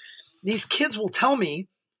unbelievable. These kids will tell me,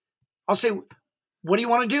 I'll say, what do you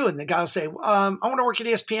want to do? And the guy will say, I want to work at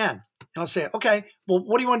ESPN. And I'll say, okay, well,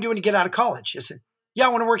 what do you want to do when you get out of college? I said, yeah, I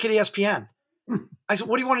want to work at ESPN. I said,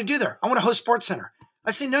 what do you want to do there? I want to host SportsCenter.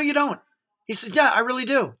 I said, no, you don't. He said, yeah, I really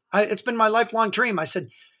do. It's been my lifelong dream. I said,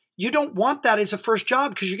 you don't want that as a first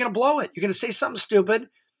job because you're going to blow it. You're going to say something stupid,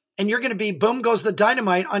 and you're going to be, boom goes the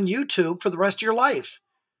dynamite on YouTube for the rest of your life.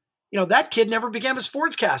 That kid never became a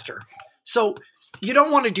sportscaster. So you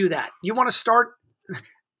don't want to do that. You want to start,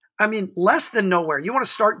 less than nowhere. You want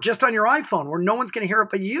to start just on your iPhone where no one's going to hear it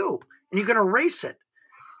but you, and you're going to erase it.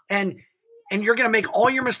 And you're going to make all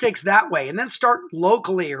your mistakes that way, and then start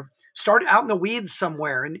locally or start out in the weeds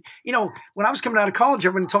somewhere. And, when I was coming out of college,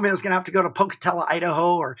 everyone told me I was going to have to go to Pocatello,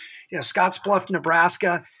 Idaho, or, Scottsbluff,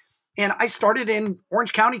 Nebraska. And I started in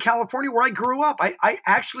Orange County, California, where I grew up. I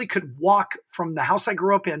actually could walk from the house I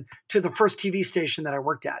grew up in to the first TV station that I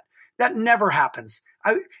worked at. That never happens.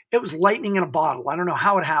 It was lightning in a bottle. I don't know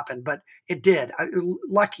how it happened, but it did.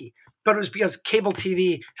 Lucky. But it was because cable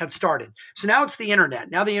TV had started. So now it's the internet.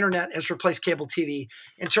 Now the internet has replaced cable TV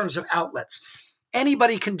in terms of outlets.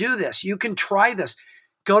 Anybody can do this. You can try this.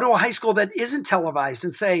 Go to a high school that isn't televised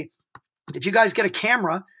and say, if you guys get a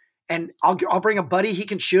camera, and I'll bring a buddy, he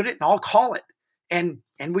can shoot it, and I'll call it. And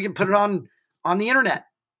we can put it on the internet.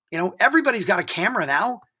 Everybody's got a camera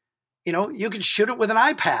now. You can shoot it with an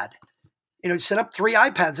iPad. Set up 3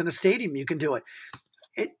 iPads in a stadium, you can do it.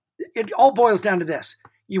 It all boils down to this.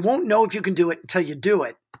 You won't know if you can do it until you do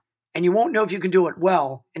it. And you won't know if you can do it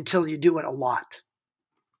well until you do it a lot.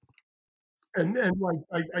 And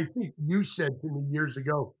like I think you said to me years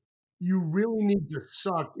ago, you really need to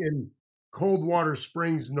suck in Coldwater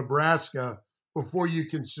Springs, Nebraska, before you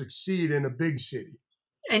can succeed in a big city.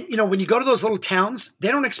 And when you go to those little towns, they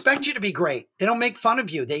don't expect you to be great. They don't make fun of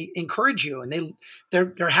you. They encourage you, and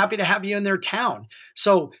they're happy to have you in their town.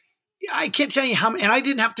 So I can't tell you how many, and I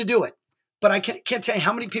didn't have to do it, but I can't tell you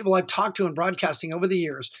how many people I've talked to in broadcasting over the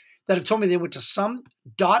years that have told me they went to some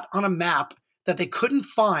dot on a map that they couldn't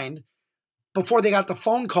find before they got the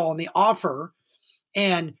phone call and the offer.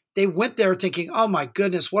 And they went there thinking, oh my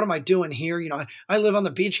goodness, what am I doing here? I live on the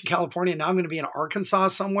beach in California. Now I'm going to be in Arkansas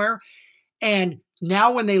somewhere. And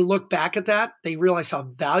now when they look back at that, they realize how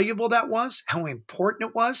valuable that was, how important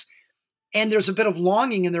it was. And there's a bit of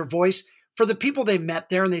longing in their voice for the people they met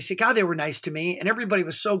there. And they say, God, they were nice to me. And everybody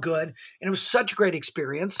was so good. And it was such a great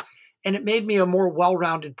experience. And it made me a more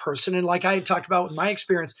well-rounded person. And like I had talked about with my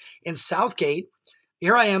experience in Southgate,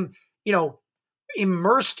 here I am,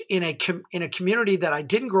 immersed in a community that I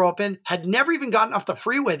didn't grow up in, had never even gotten off the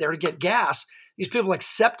freeway there to get gas. These people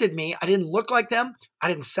accepted me. I didn't look like them. I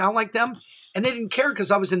didn't sound like them. And they didn't care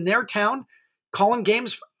because I was in their town calling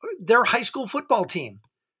games, their high school football team,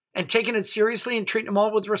 and taking it seriously and treating them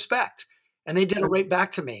all with respect. And they did it right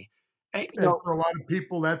back to me. For a lot of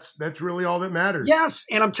people, that's really all that matters. Yes.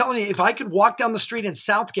 And I'm telling you, if I could walk down the street in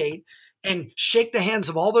Southgate and shake the hands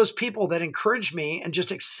of all those people that encouraged me and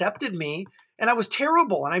just accepted me, and I was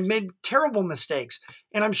terrible and I made terrible mistakes.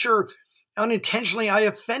 And I'm sure unintentionally I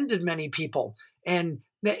offended many people, and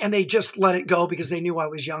they just let it go because they knew I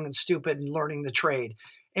was young and stupid and learning the trade.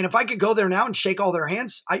 And if I could go there now and shake all their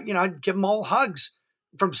hands, I'd give them all hugs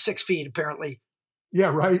from 6 feet, apparently.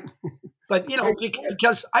 Yeah, right. But,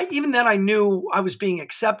 because even then I knew I was being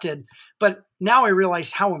accepted, but now I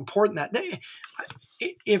realize how important that,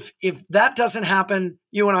 if that doesn't happen,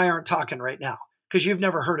 you and I aren't talking right now because you've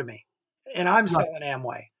never heard of me. And I'm selling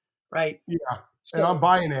Amway, right? Yeah, and I'm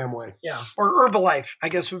buying Amway. Yeah, or Herbalife, I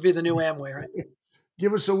guess would be the new Amway, right?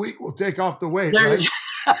 Give us a week, we'll take off the weight, right?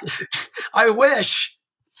 I wish.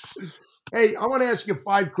 Hey, I want to ask you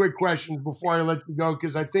 5 quick questions before I let you go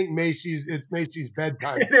because I think it's Macy's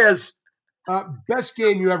bedtime. It is. Best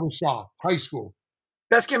game you ever saw, high school?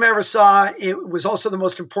 Best game I ever saw. It was also the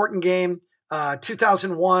most important game.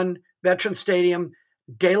 2001, Veterans Stadium.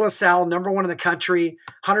 De La Salle, number 1 in the country,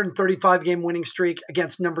 135-game winning streak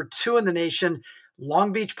against number 2 in the nation,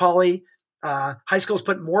 Long Beach Poly. High schools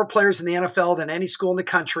put more players in the NFL than any school in the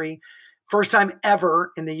country. First time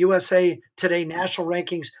ever in the USA Today national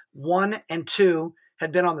rankings, 1 and 2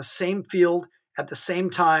 had been on the same field at the same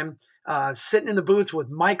time. Sitting in the booth with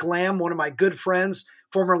Mike Lamb, one of my good friends,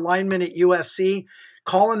 former lineman at USC,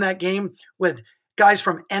 calling that game with guys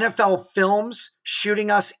from NFL Films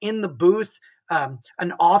shooting us in the booth.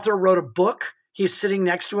 An author wrote a book. He's sitting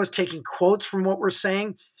next to us taking quotes from what we're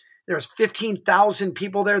saying. There's 15,000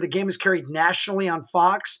 people there. The game is carried nationally on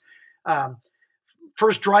Fox.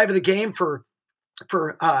 First drive of the game for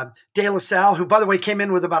De La Salle, who, by the way, came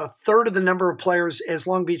in with about a third of the number of players as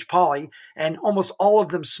Long Beach Poly, and almost all of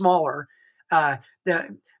them smaller.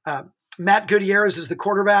 Matt Gutierrez is the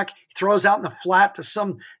quarterback. He throws out in the flat to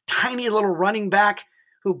some tiny little running back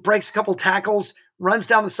who breaks a couple tackles, runs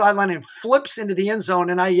down the sideline and flips into the end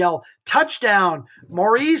zone. And I yell, touchdown,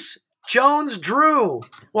 Maurice Jones-Drew.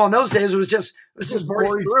 Well, in those days, it was just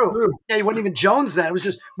Maurice Drew. Yeah, he wasn't even Jones then. It was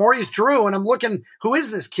just Maurice Drew. And I'm looking, who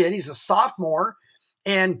is this kid? He's a sophomore.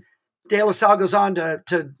 And De La Salle goes on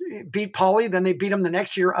to beat Poly. Then they beat him the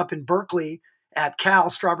next year up in Berkeley at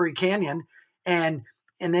Cal, Strawberry Canyon. And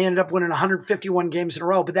they ended up winning 151 games in a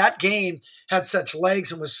row. But that game had such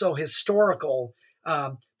legs and was so historical.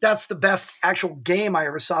 That's the best actual game I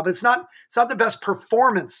ever saw, but it's not the best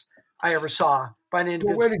performance I ever saw by an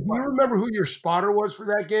individual. Well, do you remember who your spotter was for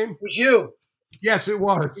that game? It was you. Yes, it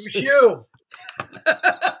was. It was you.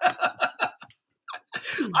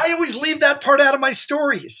 I always leave that part out of my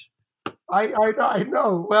stories. I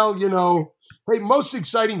know. Well, hey, most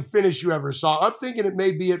exciting finish you ever saw. I'm thinking it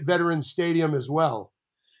may be at Veterans Stadium as well.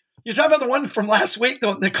 You're talking about the one from last week,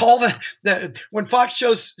 the call that when Fox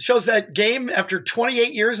shows that game after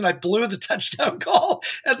 28 years, and I blew the touchdown call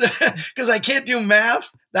because I can't do math.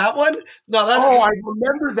 That one? No, I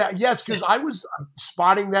remember that. Yes, because I was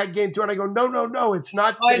spotting that game too, and I go, no, it's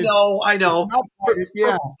not. I know.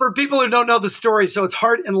 For people who don't know the story, so it's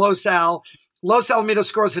Hart and Los Al. Los Alamitos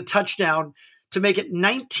scores a touchdown to make it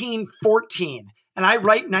 19-14, and I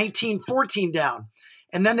write 19-14 down,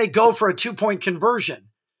 and then they go for a 2-point conversion.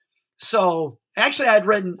 So actually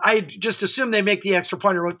I just assumed they make the extra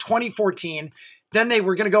point. I wrote 2014. Then they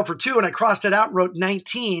were going to go for 2 and I crossed it out and wrote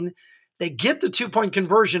 19. They get the 2-point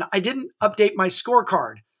conversion. I didn't update my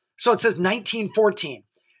scorecard. So it says 19-14.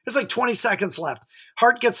 There's like 20 seconds left.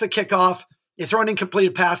 Hart gets the kickoff. They throw an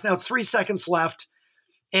incompleted pass. Now it's 3 seconds left.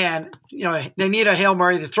 And, they need a Hail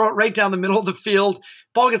Mary. They throw it right down the middle of the field.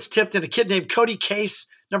 Ball gets tipped, and a kid named Cody Case,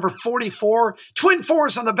 number 44, twin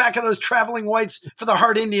fours on the back of those traveling whites for the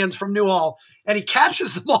Hart Indians from Newhall. And he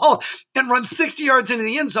catches the ball and runs 60 yards into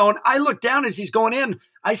the end zone. I look down as he's going in.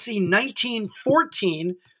 I see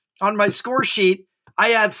 19-14 on my score sheet.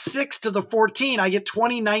 I add 6 to the 14. I get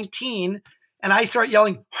 20-19, and I start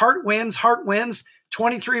yelling, Hart wins,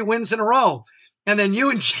 23 wins in a row. And then you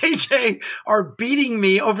and JJ are beating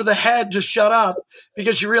me over the head to shut up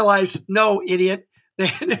because you realize, no, idiot.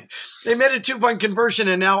 They made a 2-point conversion,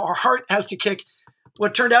 and now our Hart has to kick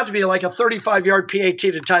what turned out to be like a 35-yard PAT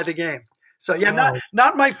to tie the game. So,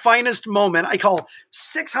 not my finest moment. I call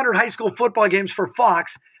 600 high school football games for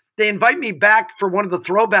Fox. They invite me back for one of the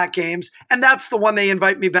throwback games, and that's the one they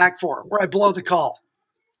invite me back for, where I blow the call.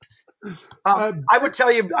 I would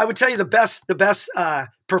tell you the best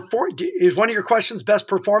is one of your questions, best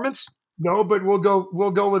performance? No, but we'll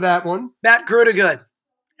go with that one. Matt Grudegood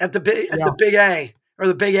at the Big A, or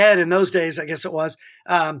the Big Ed in those days, I guess it was.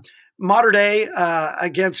 Mater Day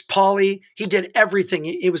against Pauley, he did everything.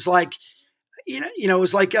 It was like, it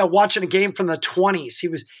was like watching a game from the 20s.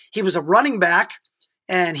 He was a running back,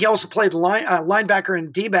 and he also played linebacker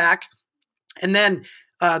and D-back. And then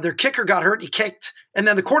their kicker got hurt. He kicked, and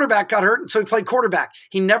then the quarterback got hurt, and so he played quarterback.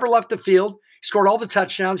 He never left the field. He scored all the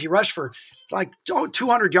touchdowns. He rushed for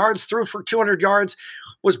 200 yards, threw for 200 yards,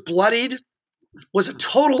 was bloodied, was a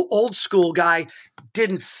total old school guy,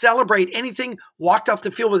 didn't celebrate anything, walked off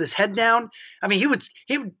the field with his head down. I mean, he would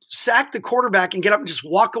sack the quarterback and get up and just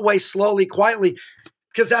walk away slowly, quietly,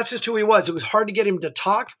 because that's just who he was. It was hard to get him to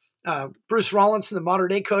talk. Bruce Rollinson, the modern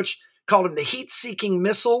day coach, called him the heat-seeking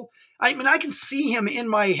missile. I mean, I can see him in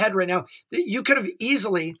my head right now. You could have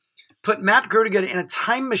easily put Matt Grudegood in a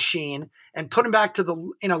time machine and put him back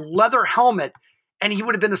in a leather helmet, and he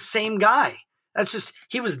would have been the same guy.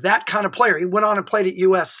 He was that kind of player. He went on and played at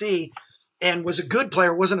USC and was a good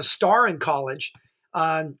player, wasn't a star in college.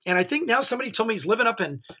 And I think now somebody told me he's living up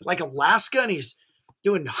in like Alaska, and he's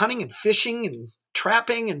doing hunting and fishing and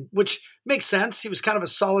trapping, and which makes sense. He was kind of a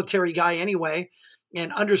solitary guy anyway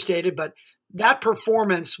and understated, but that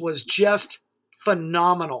performance was just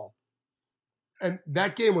phenomenal. And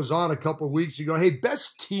that game was on a couple of weeks ago. Hey,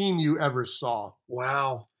 best team you ever saw?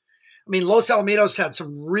 Wow. I mean, Los Alamitos had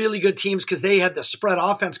some really good teams because they had the spread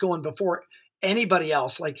offense going before anybody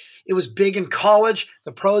else. Like, it was big in college.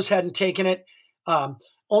 The pros hadn't taken it.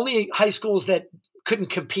 Only high schools that couldn't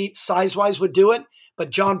compete size-wise would do it. But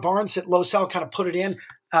John Barnes at Los Al kind of put it in.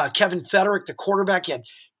 Kevin Federick, the quarterback, you had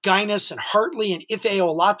Guinness and Hartley and Ife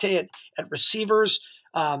Olate at receivers.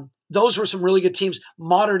 Those were some really good teams.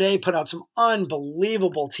 Mater Day put out some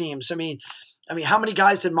unbelievable teams. I mean, how many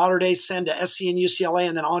guys did Mater Day send to SC and UCLA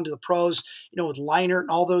and then on to the pros, with Leinert and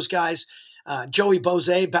all those guys? Joey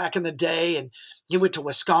Bose back in the day, and he went to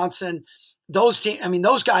Wisconsin. Those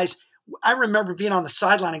guys, I remember being on the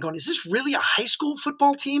sideline and going, is this really a high school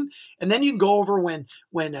football team? And then you can go over when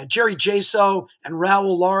Jerry Jaso and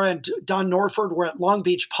Raul Lara and Don Norford were at Long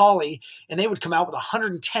Beach Poly, and they would come out with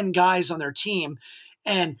 110 guys on their team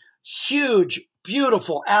and huge,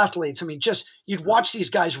 beautiful athletes. I mean, just you'd watch these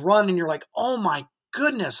guys run and you're like, oh my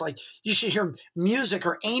goodness, like you should hear music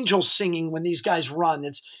or angels singing when these guys run.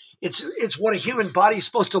 It's what a human body is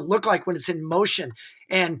supposed to look like when it's in motion.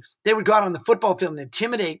 And they would go out on the football field and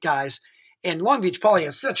intimidate guys. And Long Beach Poly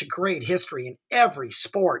has such a great history in every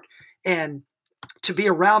sport. And to be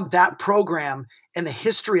around that program and the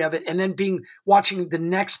history of it, and then watching the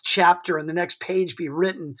next chapter and the next page be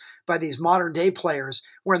written by these modern day players,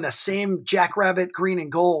 wearing the same Jackrabbit green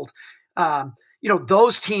and gold.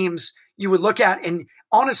 Those teams you would look at, and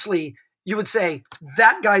honestly, you would say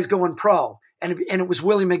that guy's going pro. And it was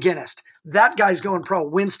Willie McGinnis. That guy's going pro.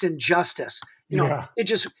 Winston Justice. It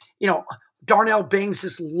just, Darnell Bings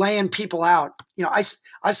just laying people out.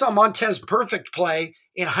 I saw Montez Perfect play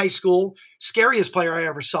in high school. Scariest player I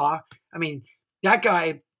ever saw. I mean, that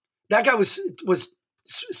guy was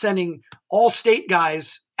sending all state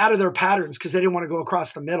guys out of their patterns because they didn't want to go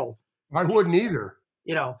across the middle. I wouldn't either.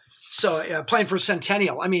 So playing for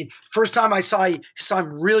Centennial. I mean, first time I saw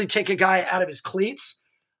him really take a guy out of his cleats,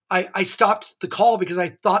 I stopped the call because I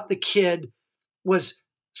thought the kid was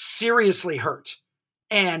seriously hurt.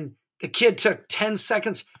 And the kid took 10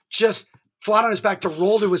 seconds just flat on his back to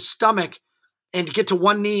roll to his stomach and to get to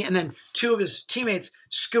one knee. And then two of his teammates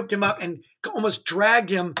scooped him up and almost dragged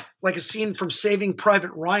him like a scene from Saving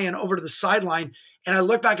Private Ryan over to the sideline. And I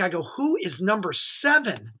look back, I go, who is number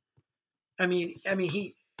 7? I mean,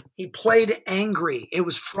 he He played angry. It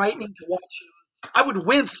was frightening to watch him. I would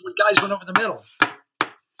wince when guys went over the middle.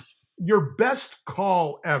 Your best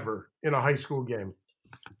call ever in a high school game?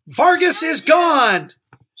 Vargas is gone.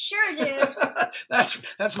 Sure, dude.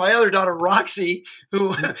 That's my other daughter, Roxy,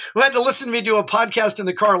 who had to listen to me do a podcast in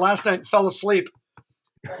the car last night and fell asleep.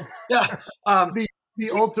 Yeah.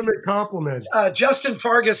 The ultimate compliment. Justin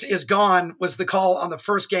Vargas is gone was the call on the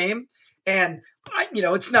first game. And,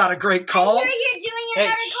 it's not a great call. I hear you're doing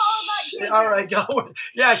another call about JJ. All right, go.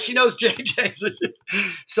 Yeah, she knows JJ.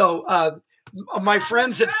 So my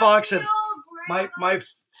friends at Fox have my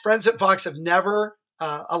friends at Fox have never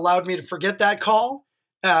allowed me to forget that call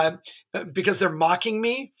because they're mocking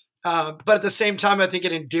me. But at the same time, I think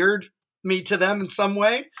it endeared me to them in some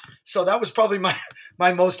way. So that was probably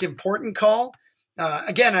my most important call.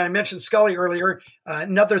 Again, I mentioned Scully earlier.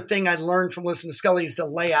 Another thing I learned from listening to Scully is to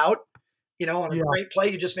lay out. On a great play,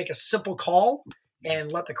 you just make a simple call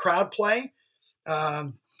and let the crowd play.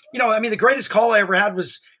 The greatest call I ever had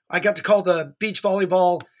was I got to call the beach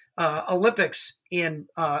volleyball Olympics in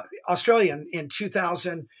Australia in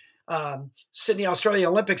 2000, Sydney, Australia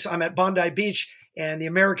Olympics. I'm at Bondi Beach, and the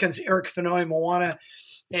Americans, Eric Fenoy, Moana,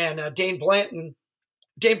 and Dane Blanton,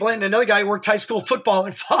 another guy who worked high school football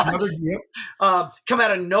at Fox, come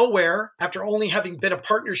out of nowhere after only having been a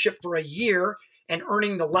partnership for a year and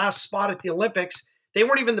earning the last spot at the Olympics. They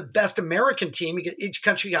weren't even the best American team. Each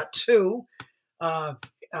country got two.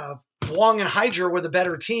 Wong and Hydra were the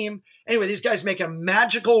better team. Anyway, these guys make a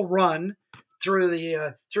magical run through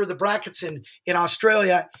the brackets in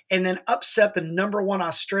Australia, and then upset the number one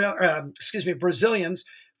Brazilians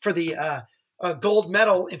for the gold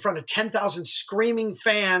medal in front of 10,000 screaming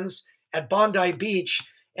fans at Bondi Beach.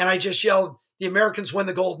 And I just yelled, "The Americans win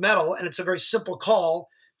the gold medal," and it's a very simple call.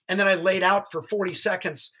 And then I laid out for 40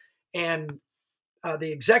 seconds, and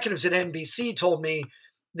the executives at NBC told me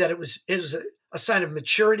that it was a sign of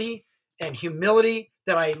maturity and humility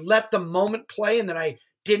that I let the moment play, and that I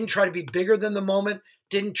didn't try to be bigger than the moment,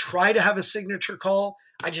 didn't try to have a signature call.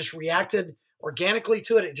 I just reacted organically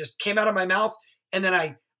to it. It just came out of my mouth. And then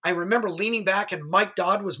I remember leaning back, and Mike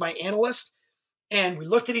Dodd was my analyst, and we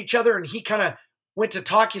looked at each other, and he kind of went to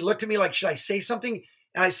talk. He looked at me like, should I say something?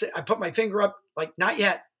 And I put my finger up like, not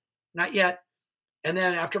yet. And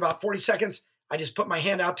then after about 40 seconds, I just put my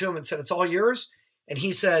hand out to him and said, "It's all yours." And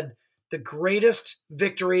he said, "The greatest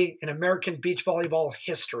victory in American beach volleyball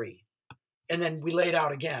history." And then we laid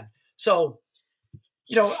out again. So,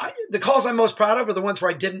 the calls I'm most proud of are the ones where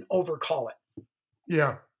I didn't overcall it.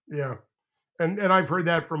 Yeah. And I've heard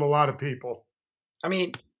that from a lot of people. I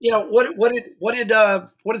mean, what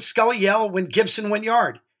did Scully yell when Gibson went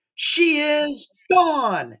yard? "She is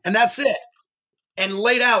gone." And that's it. And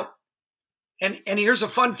laid out. And here's a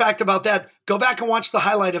fun fact about that. Go back and watch the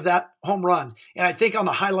highlight of that home run. And I think on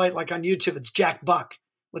the highlight, like on YouTube, it's Jack Buck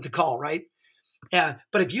with the call, right? Yeah.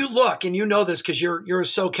 But if you look, and you know this because you're a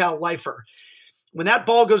SoCal lifer, when that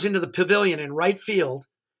ball goes into the pavilion in right field,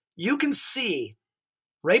 you can see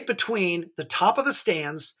right between the top of the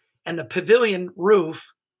stands and the pavilion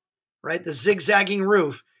roof, right, the zigzagging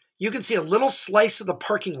roof, you can see a little slice of the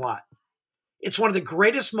parking lot. It's one of the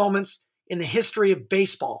greatest moments in the history of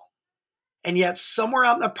baseball. And yet somewhere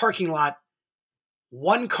out in the parking lot,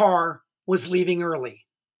 one car was leaving early.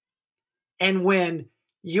 And when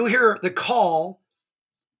you hear the call,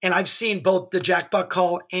 and I've seen both the Jack Buck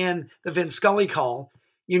call and the Vin Scully call,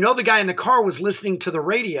 the guy in the car was listening to the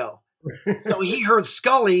radio. So he heard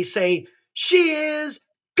Scully say, "She is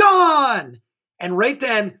gone." And right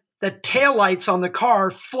then, the taillights on the car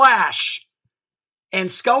flash.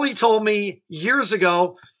 And Scully told me years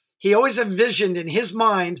ago, he always envisioned in his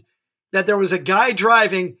mind that there was a guy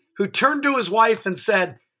driving who turned to his wife and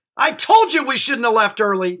said, "I told you we shouldn't have left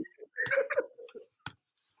early."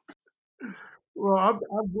 Well,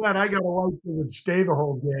 I'm glad I got a wife that would stay the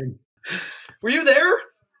whole game. Were you there?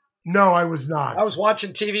 No, I was not. I was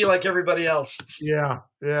watching TV like everybody else. Yeah.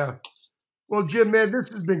 Well, Jim, man, this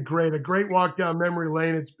has been great. A great walk down memory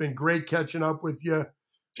lane. It's been great catching up with you.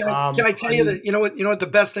 Can I tell you that, you know what the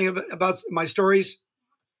best thing about my stories?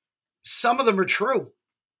 Some of them are true.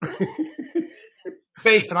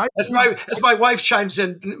 As my wife chimes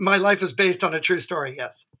in, my life is based on a true story.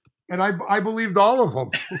 Yes. And I believed all of them.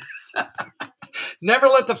 Never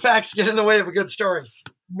let the facts get in the way of a good story.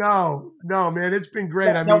 No, man, it's been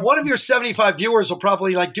great. Now, one of your 75 viewers will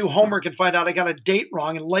probably do homework and find out I got a date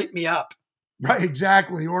wrong and light me up. Right,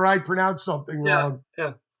 exactly. Or I pronounced something wrong.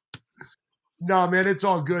 Yeah. No, man, it's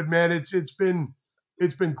all good, man. It's been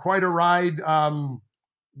quite a ride.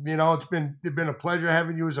 It's been a pleasure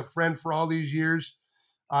having you as a friend for all these years.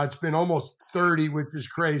 It's been almost 30, which is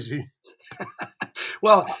crazy.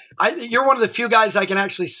 Well, you're one of the few guys I can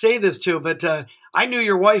actually say this to, but I knew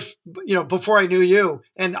your wife, before I knew you,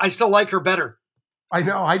 and I still like her better. I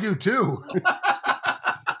know, I do too.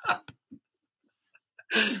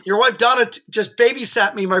 Your wife, Donna, just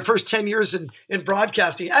babysat me my first 10 years in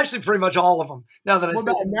broadcasting. Actually, pretty much all of them. Now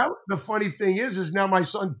the funny thing is now my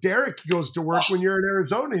son Derek goes to work when you're in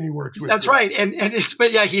Arizona and he works with That's you. right. And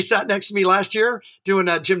he sat next to me last year doing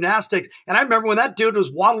gymnastics. And I remember when that dude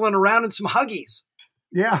was waddling around in some Huggies.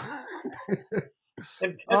 Yeah.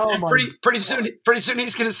 and pretty soon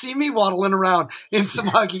he's going to see me waddling around in some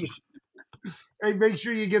Huggies. Hey, make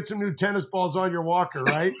sure you get some new tennis balls on your walker,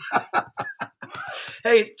 right?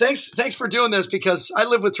 Hey, thanks for doing this, because I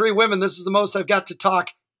live with 3 women. This is the most I've got to talk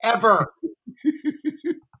ever.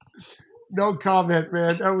 No comment,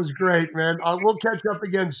 man. That was great, man. We'll catch up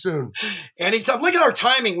again soon. Anytime. Look at our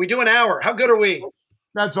timing. We do an hour. How good are we?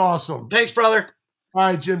 That's awesome. Thanks, brother. All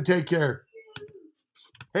right, Jim, take care.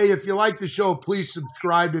 Hey, if you like the show, please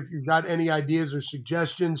subscribe. If you've got any ideas or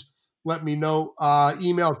suggestions, let me know.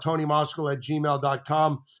 Email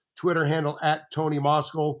TonyMoskal@gmail.com. Twitter handle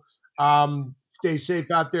 @TonyMoskal. Stay safe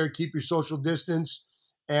out there. Keep your social distance.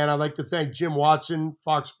 And I'd like to thank Jim Watson,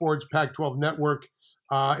 Fox Sports, Pac-12 Network,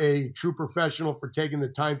 a true professional, for taking the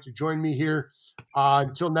time to join me here.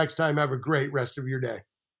 Until next time, have a great rest of your day.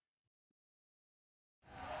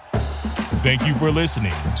 Thank you for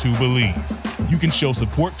listening to Believe. You can show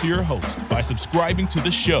support to your host by subscribing to the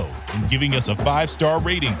show and giving us a 5-star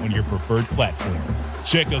rating on your preferred platform.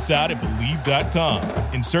 Check us out at Believe.com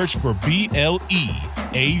and search for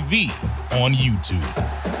BLEAV on YouTube.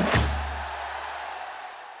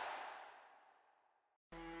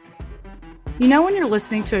 You know when you're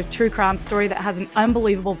listening to a true crime story that has an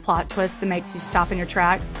unbelievable plot twist that makes you stop in your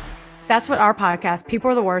tracks? That's what our podcast, People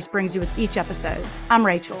Are the Worst, brings you with each episode. I'm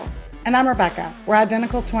Rachel. And I'm Rebecca. We're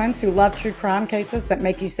identical twins who love true crime cases that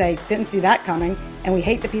make you say, didn't see that coming, and we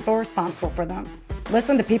hate the people responsible for them.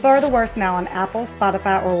 Listen to People Are the Worst now on Apple,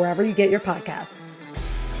 Spotify, or wherever you get your podcasts.